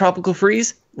 Donkey Kong Tropical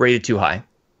Freeze rated too high.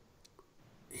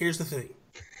 Here's the thing.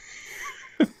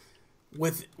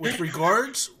 with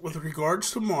regards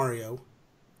to Mario.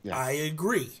 Yes. I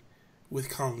agree with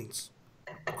Colin's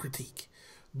critique.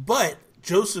 But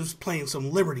Joseph's playing some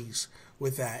liberties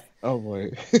with that. Oh,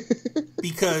 boy.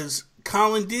 Because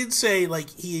Colin did say,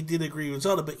 like, he did agree with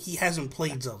Zelda, but he hasn't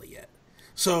played Zelda yet.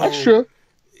 So that's true.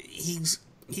 He's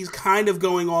kind of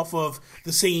going off of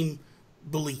the same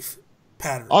belief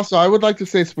pattern. Also, I would like to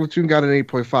say Splatoon got an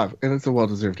 8.5, and it's a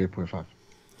well-deserved 8.5.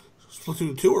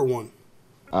 Splatoon 2 or 1?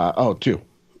 2.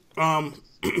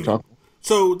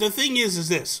 So the thing is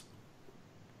this.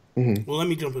 Mm-hmm. Well, let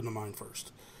me jump into mine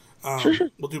first. Sure.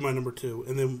 We'll do my number 2,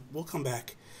 and then we'll come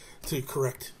back to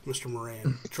correct Mr.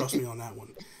 Moran. Trust me on that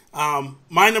one.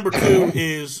 My number 2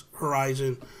 is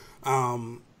Horizon,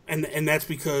 and that's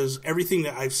because everything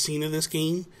that I've seen of this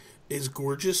game is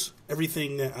gorgeous.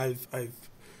 Everything that I've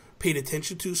paid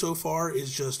attention to so far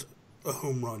is just a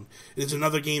home run. It's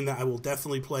another game that I will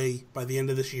definitely play by the end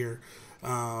of this year,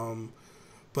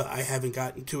 but I haven't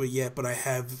gotten to it yet. But I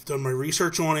have done my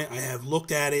research on it. I have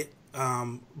looked at it,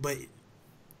 but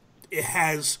it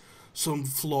has some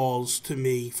flaws to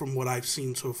me from what I've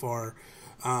seen so far.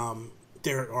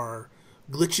 There are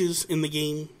glitches in the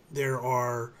game. There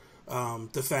are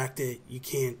the fact that you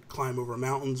can't climb over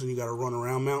mountains and you got to run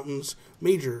around mountains.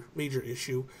 Major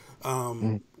issue.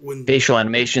 When facial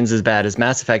animations as bad as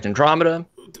Mass Effect Andromeda.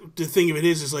 The thing of it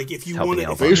is like if you want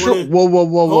to facial.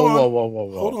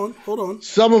 Whoa. Hold on.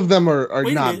 Some of them are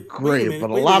not great, but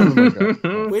a lot of them are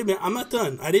good. Wait a minute, I'm not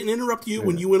done. I didn't interrupt you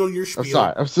when you went on your spiel.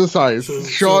 I'm so sorry.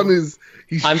 Sean is.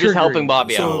 I'm just helping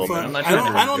Bobby out a little bit.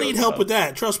 I don't need help with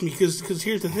that. Trust me, because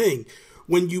here's the thing: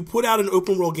 when you put out an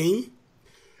open world game,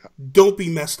 don't be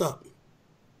messed up.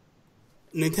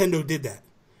 Nintendo did that.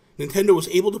 Nintendo was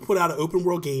able to put out an open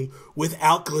world game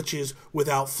without glitches,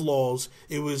 without flaws.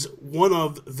 It was one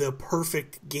of the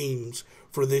perfect games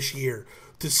for this year.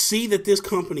 To see that this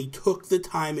company took the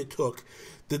time it took,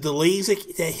 the delays that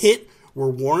hit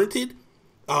were warranted.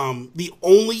 The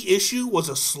only issue was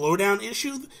a slowdown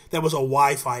issue that was a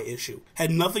Wi-Fi issue.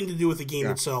 Had nothing to do with the game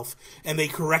itself, and they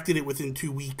corrected it within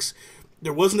 2 weeks.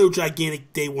 There was no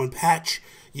gigantic day one patch.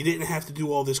 You didn't have to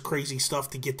do all this crazy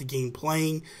stuff to get the game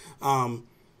playing.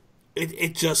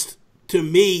 It just, to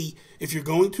me, if you're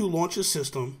going to launch a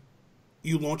system,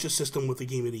 you launch a system with the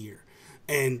game of the year.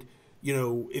 And, you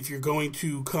know, if you're going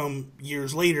to come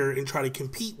years later and try to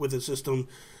compete with a system,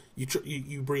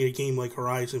 you bring a game like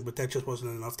Horizon, but that just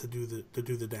wasn't enough to do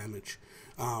the damage.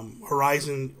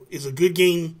 Horizon is a good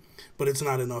game, but it's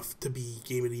not enough to be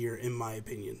game of the year, in my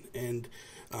opinion. And,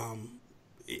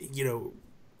 you know,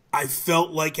 I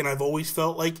felt like, and I've always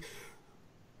felt like,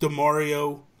 the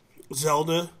Mario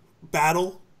Zelda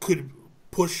battle could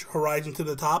push Horizon to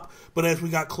the top, but as we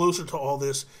got closer to all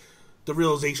this, the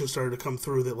realization started to come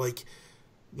through that, like,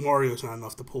 Mario's not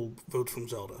enough to pull votes from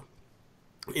Zelda.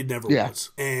 It never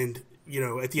was. And, you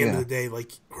know, at the end of the day,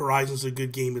 like, Horizon's a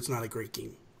good game, it's not a great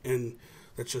game. And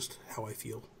that's just how I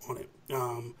feel on it.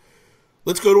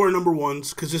 Let's go to our number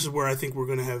ones, because this is where I think we're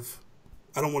going to have,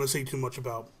 I don't want to say too much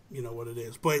about, you know, what it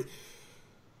is. But,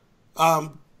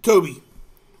 Toby,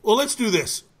 well, let's do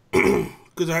this.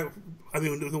 Because, I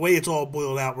mean, the way it's all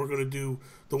boiled out, we're going to do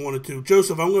the 1 and 2.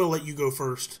 Joseph, I'm going to let you go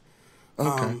first. Okay.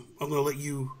 I'm going to let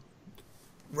you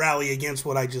rally against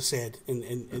what I just said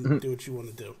and do what you want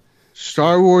to do.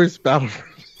 Star Wars Battlefront.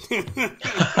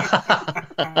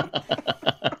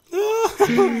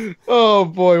 Oh,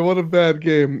 boy, what a bad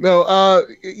game. No,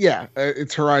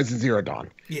 it's Horizon Zero Dawn.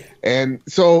 Yeah. And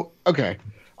so, okay.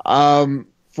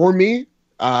 For me,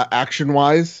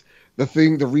 action-wise,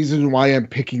 the reason why I'm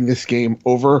picking this game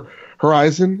over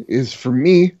Horizon is, for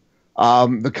me,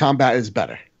 the combat is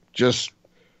better. Just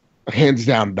hands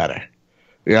down better.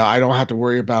 You know, I don't have to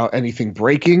worry about anything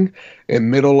breaking in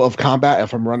middle of combat.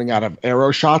 If I'm running out of arrow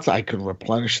shots, I could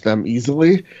replenish them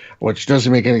easily, which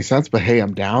doesn't make any sense, but hey,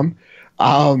 I'm down.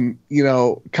 You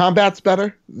know, combat's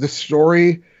better. The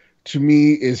story, to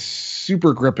me, is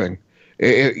super gripping.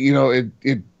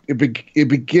 It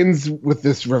begins with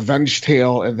this revenge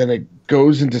tale, and then it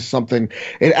goes into something.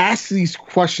 It asks these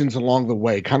questions along the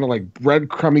way, kind of like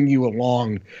breadcrumbing you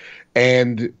along,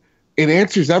 and it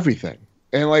answers everything.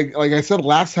 And like I said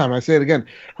last time, I say it again,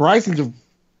 Horizon's a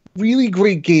really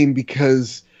great game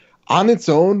because on its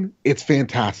own, it's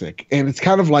fantastic. And it's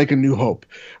kind of like A New Hope,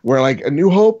 where like A New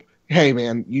Hope, hey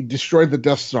man, you destroyed the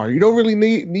Death Star. You don't really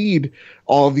need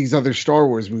all of these other Star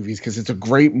Wars movies because it's a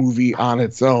great movie on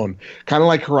its own. Kind of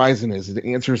like Horizon is. It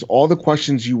answers all the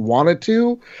questions you want it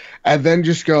to, and then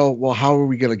just go, well, how are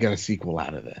we going to get a sequel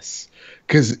out of this?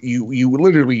 Because you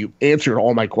literally answered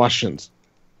all my questions.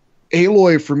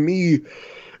 Aloy, for me,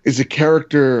 is a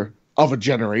character of a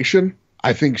generation.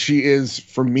 I think she is,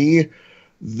 for me,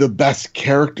 the best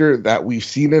character that we've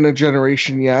seen in a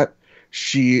generation yet.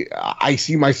 I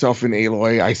see myself in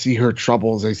Aloy. I see her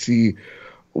troubles. I see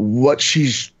what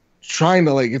she's trying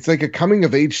to, like. It's like a coming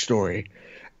of age story,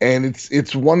 and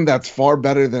it's one that's far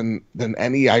better than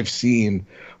any I've seen.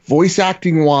 Voice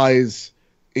acting wise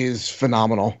is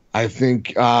phenomenal. I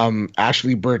think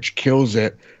Ashley Birch kills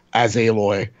it as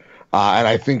Aloy, and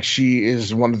I think she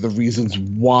is one of the reasons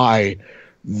why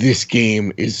this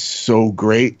game is so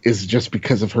great, is just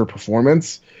because of her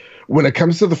performance. When it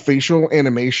comes to the facial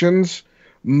animations,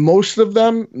 most of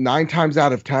them, 9 times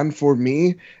out of 10 for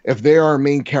me, if they are a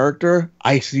main character,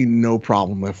 I see no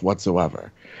problem with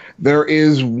whatsoever. There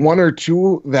is 1 or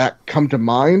 2 that come to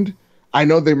mind. I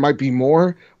know there might be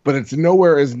more, but it's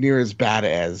nowhere as near as bad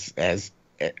as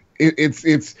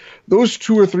it's those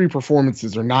 2 or 3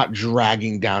 performances are not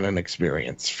dragging down an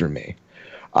experience for me.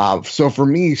 So for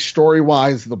me,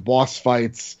 story-wise, the boss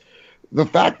fights, the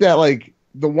fact that, like,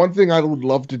 the one thing I would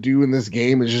love to do in this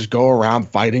game is just go around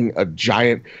fighting a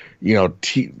giant,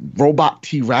 robot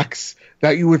T-Rex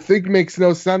that you would think makes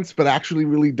no sense, but actually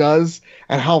really does,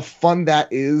 and how fun that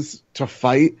is to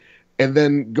fight, and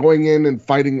then going in and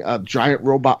fighting a giant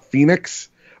robot Phoenix,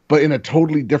 but in a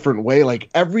totally different way. Like,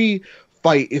 every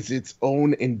fight is its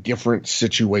own and different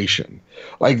situation.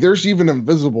 Like, there's even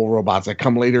invisible robots that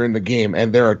come later in the game,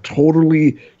 and they're a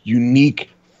totally unique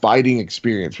fighting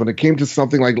experience. When it came to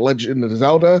something like Legend of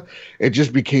Zelda, it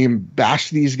just became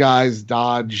bash these guys,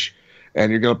 dodge,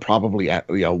 and you're gonna probably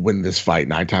win this fight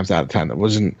 9 times out of 10. There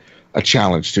wasn't a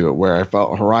challenge to it, where I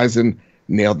felt Horizon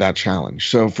nailed that challenge.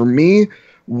 So for me,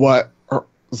 what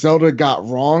Zelda got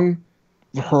wrong,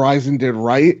 Horizon did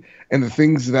right, and the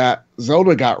things that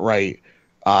Zelda got right,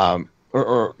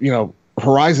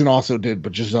 Horizon also did,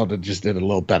 but just Zelda just did a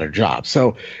little better job.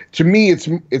 So to me,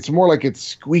 it's more like it's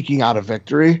squeaking out a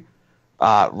victory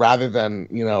rather than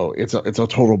it's a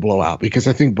total blowout, because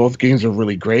I think both games are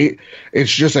really great.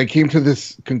 It's just I came to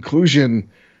this conclusion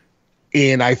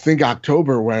in, I think,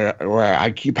 October, where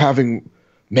I keep having,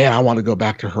 man, I want to go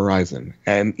back to Horizon.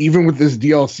 And even with this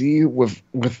DLC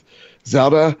with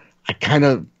Zelda, I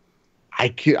can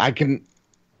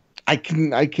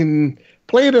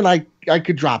play it, and I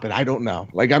could drop it. I don't know.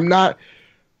 Like, I'm not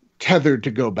tethered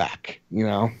to go back,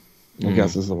 I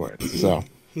guess is the word. So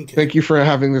thank you for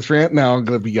having this rant. Now I'm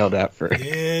going to be yelled at for it.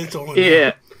 Yeah, it's all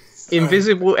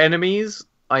Invisible enemies,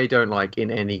 I don't like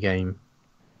in any game.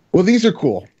 Well, these are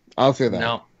cool. I'll say that.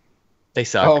 No, they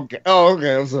suck. Oh,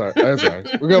 okay. I'm sorry.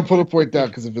 We're going to put a point down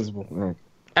because invisible. Oh.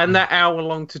 And that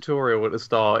hour-long tutorial at the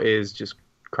start is just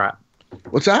crap.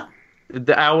 What's that?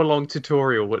 The hour-long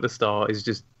tutorial at the start is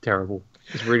just terrible.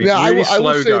 It's really, yeah, really I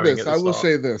will slow say this. I will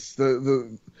say this: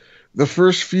 the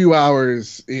first few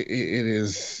hours, it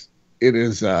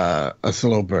is a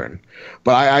slow burn,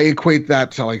 but I equate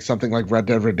that to like something like Red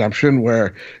Dead Redemption,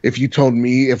 where if you told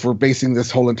me, if we're basing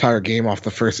this whole entire game off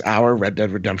the first hour, Red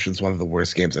Dead Redemption is one of the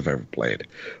worst games I've ever played.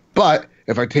 But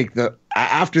if I take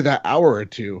after that hour or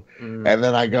two, and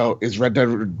then I go, is Red Dead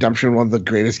Redemption one of the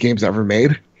greatest games ever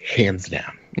made? Hands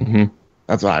down. Mm-hmm.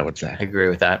 That's what I would say. I agree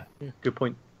with that. Yeah, good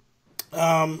point.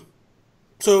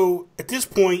 So at this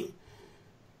point,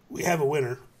 we have a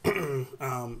winner. Because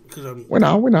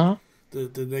winner.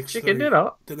 The next Chicken three,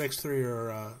 dinner. the next 3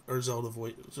 are Zelda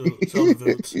Zelda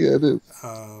votes. Yeah, it is.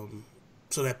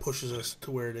 So that pushes us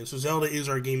to where it is. So Zelda is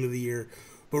our game of the year.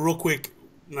 But real quick,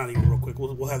 not even real quick,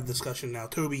 we'll have a discussion now.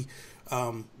 Toby,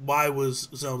 why was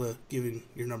Zelda given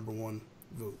your number 1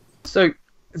 vote? So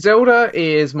Zelda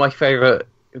is my favorite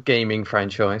gaming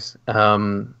franchise,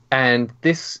 and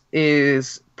this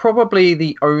is probably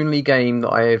the only game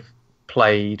that I've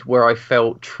played where I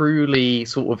felt truly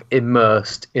sort of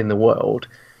immersed in the world.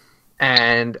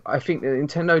 And I think that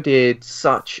Nintendo did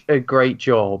such a great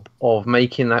job of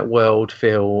making that world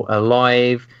feel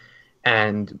alive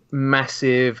and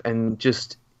massive, and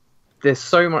just there's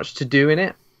so much to do in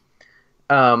it.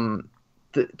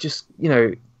 That just,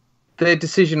 their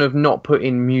decision of not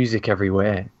putting music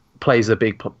everywhere plays a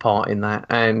big part in that,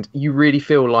 and you really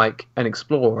feel like an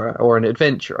explorer or an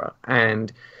adventurer.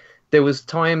 And there was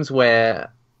times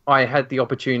where I had the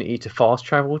opportunity to fast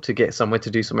travel to get somewhere to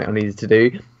do something I needed to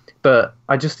do, but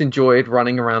I just enjoyed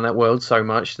running around that world so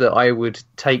much that I would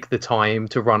take the time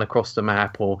to run across the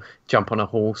map or jump on a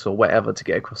horse or whatever to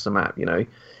get across the map,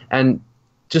 and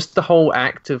just the whole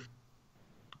act of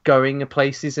going to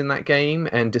places in that game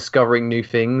and discovering new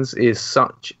things is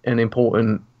such an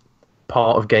important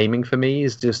part of gaming for me,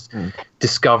 is just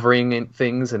discovering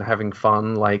things and having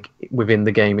fun, like within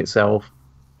the game itself.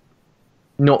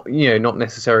 Not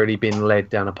necessarily being led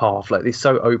down a path. Like, it's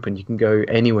so open, you can go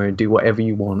anywhere and do whatever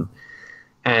you want.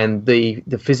 And the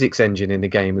physics engine in the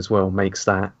game as well makes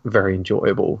that very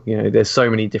enjoyable. There's so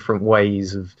many different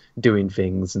ways of doing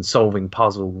things and solving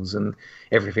puzzles and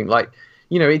everything. Like,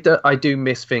 I do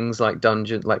miss things like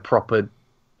dungeon, like proper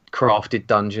crafted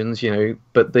dungeons,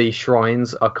 but the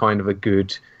shrines are kind of a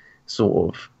good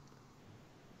sort of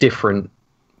different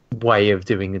way of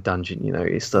doing a dungeon.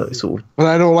 It's the sort of. But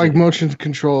I don't like motion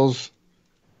controls.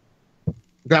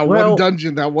 One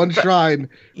dungeon, that one shrine.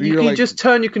 You can just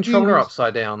turn your controller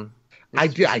upside down. I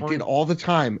did all the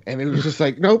time, and it was just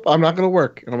like, nope, I'm not going to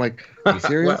work. And I'm like, are you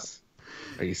serious?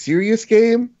 Are you serious,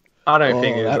 game? I don't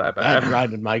think it was that bad. That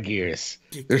grinded my gears.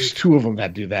 There's 2 of them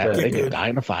that do that. They could die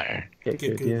in a fire. Good.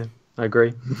 Yeah, I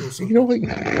agree. You know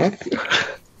what?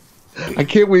 I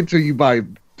can't wait till you buy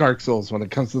Dark Souls when it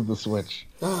comes to the Switch,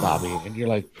 Bobby, and you're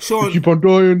like, Sean, you keep on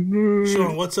dying.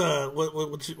 Sean, what's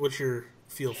your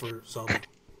feel for Zelda?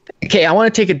 Okay, I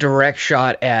want to take a direct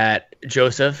shot at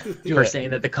Joseph for saying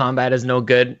that the combat is no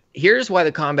good. Here's why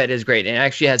the combat is great, and it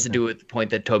actually has to do with the point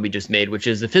that Toby just made, which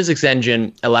is the physics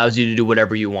engine allows you to do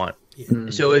whatever you want.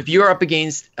 So if you're up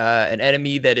against an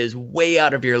enemy that is way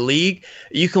out of your league,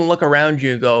 you can look around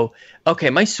you and go, okay,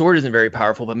 my sword isn't very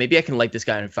powerful, but maybe I can light this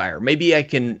guy on fire. Maybe I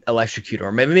can electrocute him,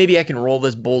 or maybe I can roll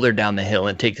this boulder down the hill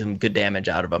and take some good damage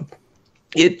out of him.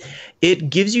 It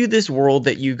gives you this world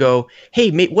that you go,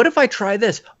 hey, mate, what if I try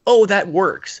this? Oh, that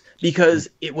works, because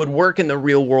it would work in the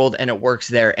real world and it works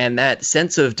there. And that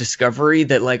sense of discovery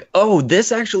that like, oh,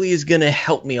 this actually is going to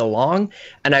help me along.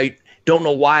 And I don't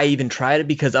know why I even tried it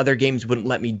because other games wouldn't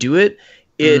let me do it.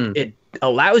 It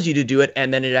allows you to do it,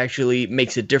 and then it actually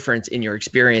makes a difference in your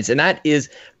experience. And that is,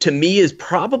 to me, is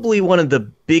probably one of the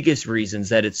biggest reasons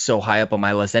that it's so high up on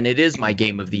my list, and it is my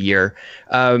game of the year.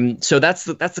 So that's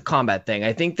the combat thing.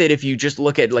 I think that if you just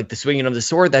look at like the swinging of the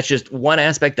sword, that's just one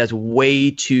aspect that's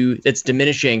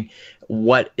diminishing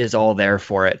what is all there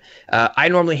for it. I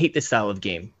normally hate this style of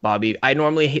game, Bobby. I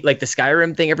normally hate like the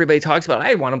Skyrim thing everybody talks about.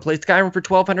 I want to play Skyrim for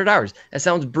 1,200 hours. That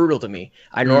sounds brutal to me.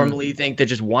 I normally think that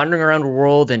just wandering around the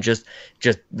world and just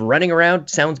running around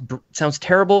sounds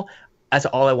terrible. That's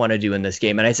all I want to do in this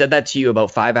game. And I said that to you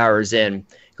about 5 hours in,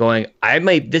 going,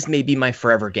 this may be my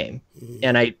forever game.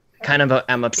 And I kind of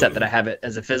am upset that I have it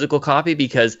as a physical copy,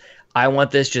 because I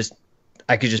want this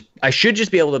I should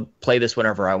just be able to play this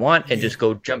whenever I want and just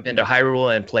go jump into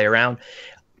Hyrule and play around.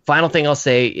 Final thing I'll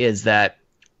say is that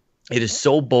it is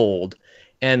so bold,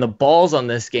 and the balls on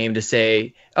this game to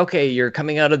say, okay, you're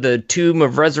coming out of the Tomb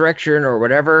of Resurrection or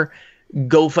whatever,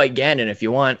 go fight Ganon if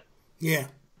you want. Yeah.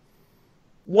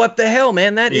 What the hell,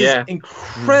 man? That is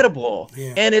incredible.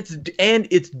 Yeah. And it's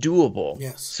doable.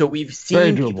 Yes. So we've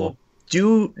seen people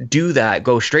do that,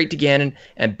 go straight to Ganon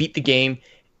and beat the game,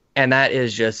 and that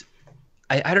is just,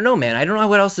 I don't know, man. I don't know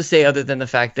what else to say other than the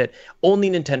fact that only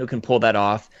Nintendo can pull that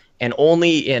off, and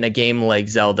only in a game like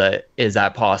Zelda is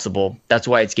that possible. That's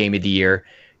why it's Game of the Year.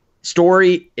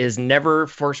 Story is never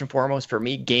first and foremost for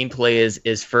me. Gameplay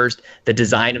is first. The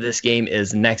design of this game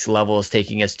is next level, is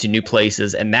taking us to new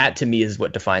places, and that to me is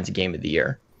what defines a Game of the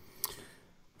Year.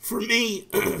 For me,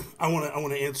 I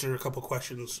want to answer a couple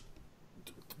questions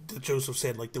that Joseph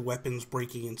said, like the weapons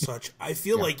breaking and such. I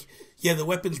feel like the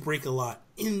weapons break a lot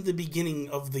in the beginning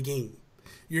of the game.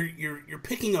 You're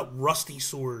picking up rusty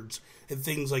swords and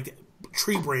things like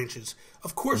tree branches.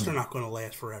 Of course, they're not going to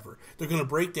last forever. They're going to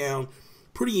break down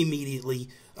pretty immediately.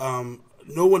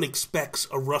 No one expects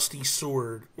a rusty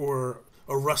sword or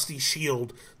a rusty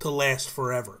shield to last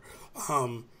forever.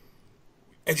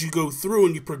 As you go through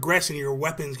and you progress and your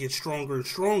weapons get stronger and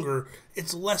stronger,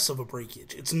 it's less of a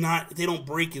breakage. They don't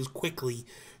break as quickly.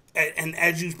 And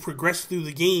as you progress through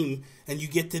the game and you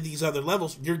get to these other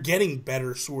levels, you're getting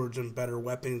better swords and better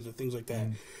weapons and things like that.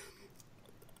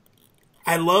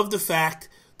 I love the fact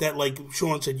that, like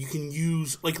Sean said, you can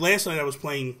use, like last night I was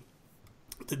playing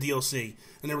the DLC,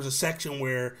 and there was a section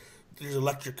where there's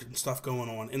electric and stuff going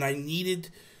on, and I needed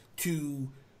to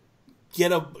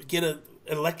get an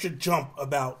electric jump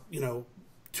about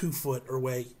 2 foot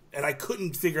away, and I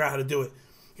couldn't figure out how to do it.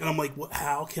 And I'm like,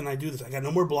 how can I do this? I got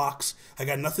no more blocks. I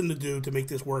got nothing to do to make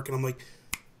this work. And I'm like,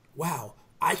 wow,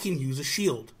 I can use a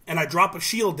shield. And I drop a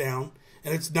shield down,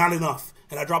 and it's not enough.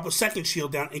 And I drop a second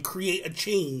shield down and create a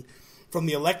chain from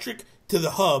the electric to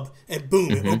the hub, and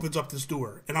boom, it opens up this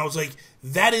door. And I was like,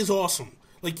 that is awesome.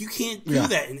 Like, you can't do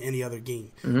that in any other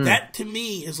game. That, to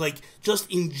me, is like just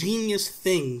ingenious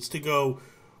things to go,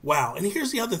 wow. And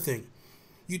here's the other thing.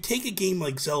 You take a game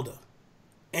like Zelda,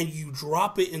 and you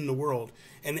drop it in the world.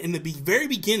 And in the very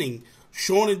beginning,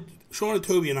 Sean and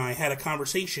Toby and I had a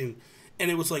conversation,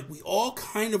 and it was like we all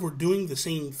kind of were doing the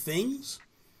same things,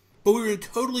 but we were in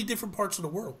totally different parts of the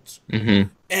world.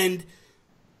 And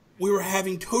we were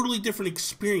having totally different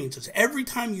experiences. Every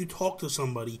time you talk to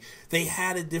somebody, they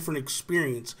had a different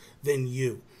experience than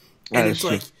you. And it's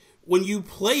like, when you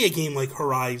play a game like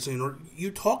Horizon, or you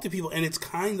talk to people, and it's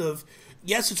kind of,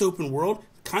 yes, it's open world,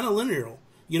 kind of linear,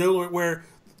 where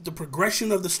the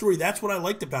progression of the story, that's what I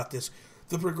liked about this.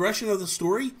 The progression of the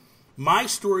story, my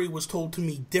story was told to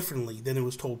me differently than it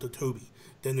was told to Toby,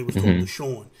 than it was told to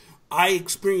Sean. I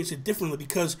experienced it differently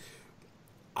because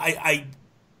I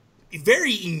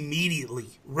very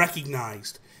immediately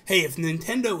recognized, hey, if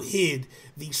Nintendo hid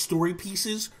these story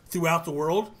pieces throughout the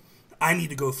world, I need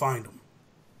to go find them.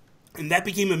 And that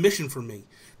became a mission for me,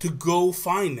 to go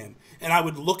find them. And I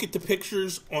would look at the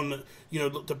pictures on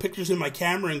the pictures in my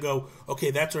camera and go,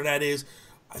 okay, that's where that is.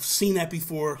 I've seen that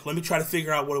before. Let me try to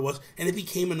figure out what it was. And it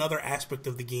became another aspect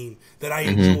of the game that I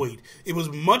enjoyed. It was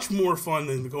much more fun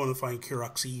than going to find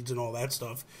Kurok seeds and all that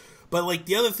stuff. But like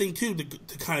the other thing too,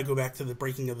 to kind of go back to the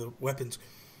breaking of the weapons,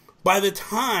 by the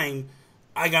time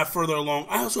I got further along,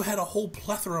 I also had a whole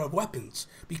plethora of weapons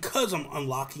because I'm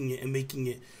unlocking it and making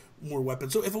it more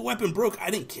weapons. So if a weapon broke, I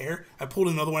didn't care. I pulled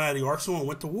another one out of the arsenal and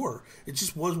went to war. It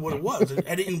just was what it was.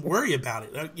 I didn't worry about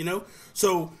it,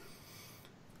 So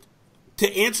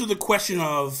to answer the question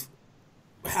of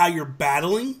how you're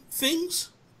battling things,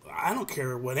 I don't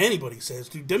care what anybody says.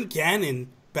 Dude, them Ganon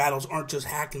battles aren't just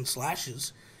hack and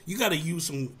slashes. You got to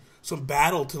use some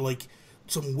battle to, like,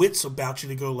 some wits about you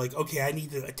to go, like, okay, I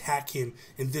need to attack him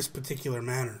in this particular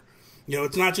manner.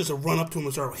 It's not just a run up to him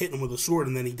and start hitting him with a sword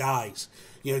and then he dies.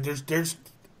 There's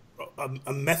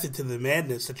a method to the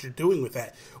madness that you're doing with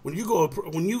that. When you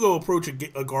go approach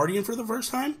a guardian for the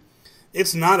first time,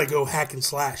 it's not a go hack and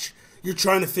slash. You're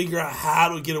trying to figure out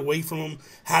how to get away from them,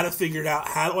 how to figure it out,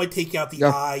 how do I take out the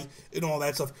eye, and all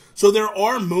that stuff. So there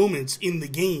are moments in the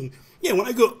game. Yeah, when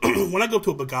I go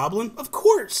to a bogoblin, of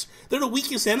course they're the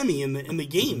weakest enemy in the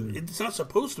game. It's not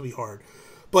supposed to be hard,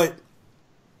 but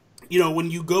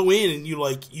when you go in and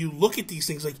you look at these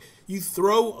things, like you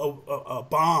throw a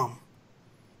bomb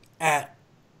at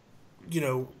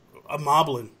a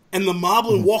moblin, and the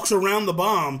moblin walks around the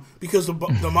bomb because the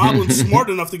moblin's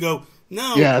smart enough to go,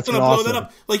 no, it's going to blow that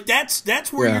up. Like,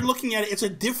 that's where you're looking at it. It's a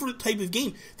different type of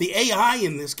game. The AI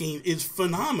in this game is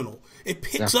phenomenal. It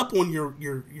picks up on your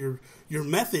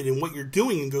method and what you're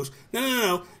doing and goes,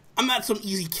 no, I'm not some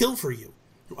easy kill for you.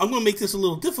 I'm going to make this a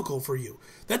little difficult for you.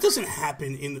 That doesn't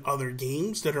happen in other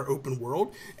games that are open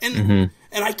world. And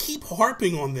I keep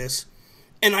harping on this,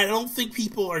 and I don't think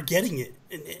people are getting it.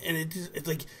 And it's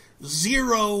like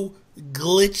 0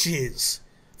 glitches.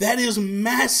 That is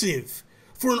massive.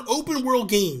 For an open world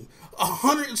game,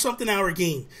 100 and something hour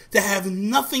game, to have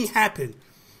nothing happen,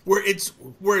 where it's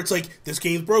like, this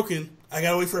game's broken, I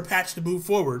gotta wait for a patch to move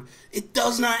forward. It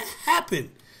does not happen.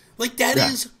 Like, that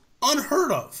is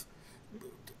unheard of.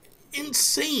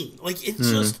 Insane. Like,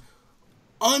 it's just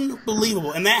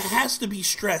unbelievable. And that has to be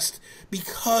stressed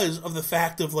because of the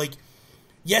fact of, like,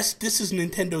 yes, this is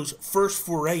Nintendo's first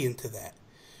foray into that.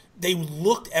 They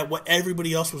looked at what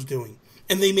everybody else was doing,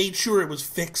 and they made sure it was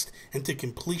fixed and to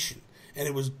completion, and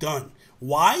it was done.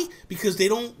 Why? Because they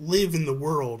don't live in the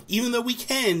world. Even though we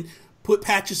can put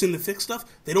patches in to fix stuff,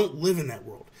 they don't live in that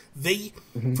world.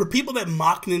 For people that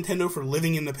mock Nintendo for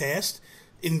living in the past,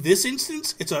 in this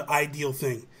instance, it's an ideal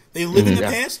thing. They live in the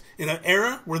past in an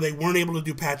era where they weren't able to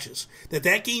do patches.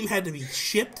 That game had to be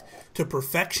shipped to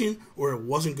perfection or it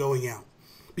wasn't going out.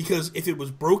 Because if it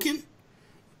was broken,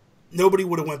 nobody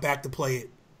would have went back to play it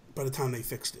by the time they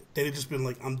fixed it. They'd have just been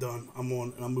like, I'm done, I'm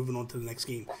moving on to the next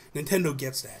game. Nintendo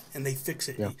gets that, and they fix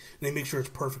it, and they make sure it's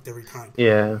perfect every time.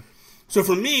 Yeah. So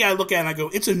for me, I look at it and I go,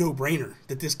 it's a no-brainer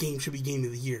that this game should be Game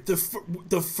of the Year.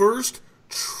 The first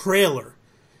trailer,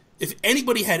 if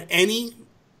anybody had any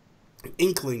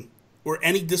inkling or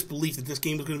any disbelief that this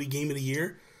game was going to be Game of the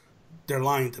Year, they're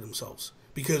lying to themselves.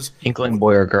 Because inkling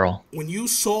boy or girl. When you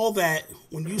saw that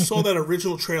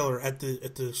original trailer at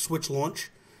the Switch launch,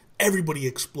 everybody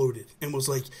exploded and was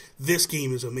like, "This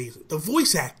game is amazing." The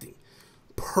voice acting,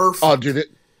 perfect. Oh, did it?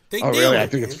 Really? I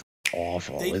think it's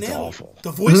awful. It's awful.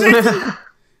 The voice acting.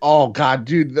 Oh God,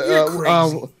 dude.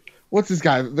 What's this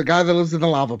guy? The guy that lives in the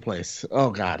lava place.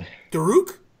 Oh God.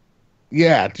 Daruk?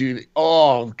 Yeah, dude.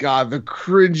 Oh God, the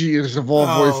cringiest of all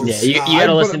voices. Yeah, you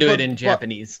gotta listen to it in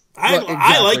Japanese. I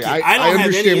like it. I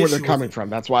understand where they're coming from.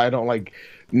 That's why I don't like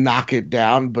knock it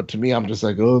down. But to me, I'm just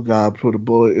like, oh God, put a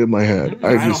bullet in my head.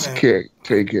 I just can't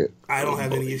take it. I don't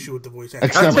have any issue with the voice acting.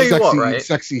 Except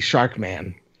sexy Shark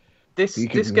Man. This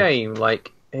game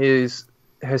has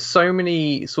so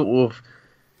many sort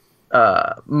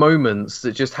of moments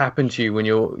that just happen to you when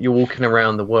you're walking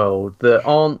around the world that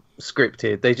aren't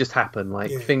scripted. They just happen,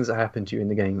 things that happen to you in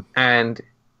the game. And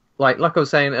like I was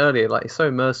saying earlier, it's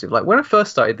so immersive. Like when I first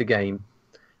started the game,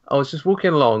 I was just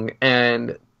walking along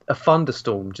and a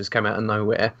thunderstorm just came out of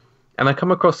nowhere, and I come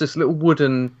across this little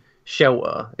wooden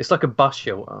shelter. It's like a bus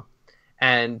shelter,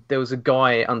 and there was a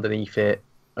guy underneath it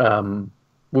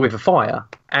with a fire,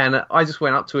 and I just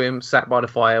went up to him, sat by the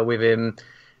fire with him,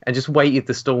 and just waited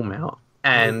the storm out.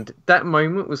 And that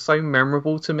moment was so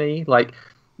memorable to me. Like,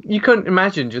 you couldn't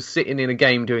imagine just sitting in a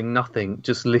game doing nothing,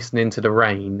 just listening to the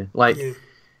rain. But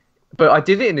I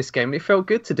did it in this game, and it felt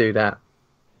good to do that.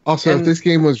 Also, if this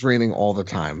game was raining all the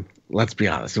time, let's be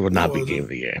honest, it would not be Game of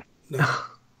the Year. No.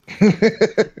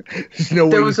 There's no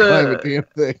way you climb a damn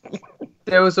thing.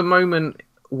 There was a moment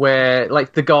where,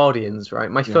 like, the Guardians, right?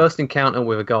 My first encounter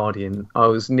with a Guardian, I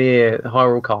was near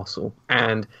Hyrule Castle,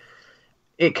 and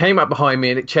it came up behind me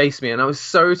and it chased me, and I was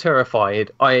so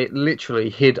terrified, I literally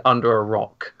hid under a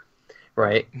rock,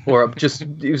 right? Or just,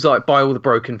 it was like by all the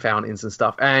broken fountains and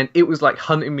stuff, and it was like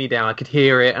hunting me down. I could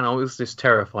hear it, and I was just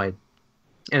terrified.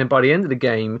 And then by the end of the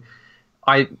game,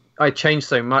 I changed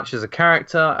so much as a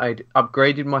character. I'd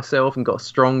upgraded myself and got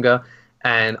stronger,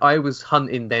 and I was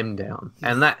hunting them down.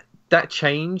 And that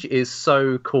change is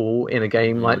so cool in a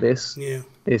game like this. Yeah,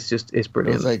 it's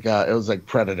brilliant. It was like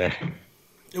Predator.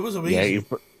 It was amazing. Yeah, you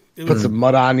put some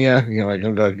mud on you. You're like,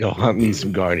 I'm gonna go hunt me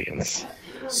some Guardians.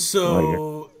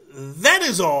 So that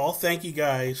is all. Thank you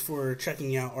guys for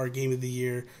checking out our game of the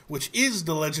year, which is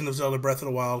The Legend of Zelda: Breath of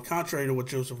the Wild. Contrary to what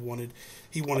Joseph wanted,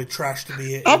 he wanted trash to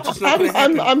be it.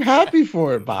 I'm happy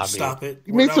for it, Bobby. Stop it.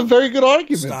 You made some very good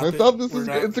arguments. I thought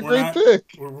it's a great pick.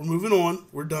 We're moving on.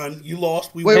 We're done. You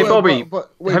lost. Hey, Bobby,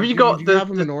 have you got have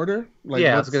them in order? Like,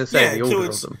 I was going to say the order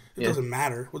of them. It doesn't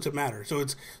matter. What's it matter? So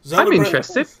it's Zelda. I'm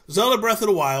interested. Zelda: Breath of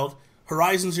the Wild,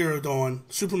 Horizon Zero Dawn,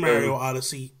 Super Mario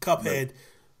Odyssey, Cuphead,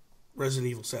 Resident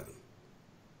Evil 7.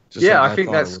 I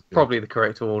think that's probably the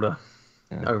correct order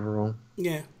overall.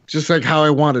 Yeah. Just like how I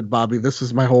wanted, Bobby. This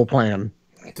is my whole plan.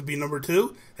 To be number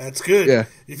 2, that's good. Yeah.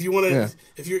 If you want to,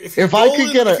 if your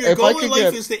goal in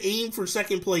life is to aim for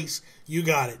second place, you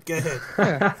got it. Go ahead.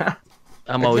 Yeah.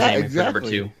 I'm always aiming for number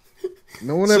 2.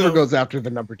 No one ever goes after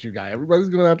the number 2 guy. Everybody's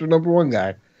going after number 1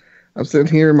 guy. I'm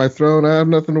sitting here in my throne. I have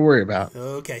nothing to worry about.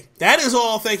 Okay, that is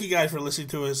all. Thank you guys for listening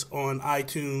to us on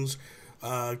iTunes,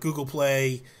 Google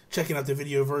Play. Checking out the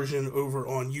video version over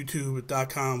on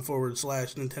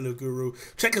youtube.com/Nintendo Guru.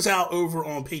 Check us out over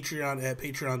on Patreon at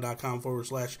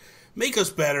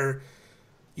patreon.com/MakeUsBetter.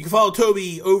 You can follow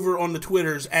Toby over on the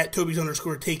Twitters at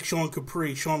Toby's_take, Sean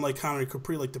Capri, Sean like Connery,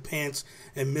 Capri like the pants,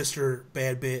 and Mr.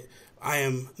 Bad Bit. I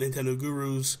am Nintendo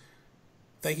Gurus.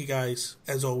 Thank you guys,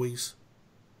 as always.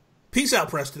 Peace out,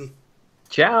 Preston.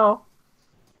 Ciao.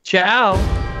 Ciao.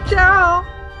 Ciao.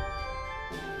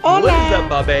 Hola. What is up,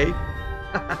 Bobby?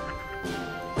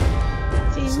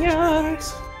 Señor.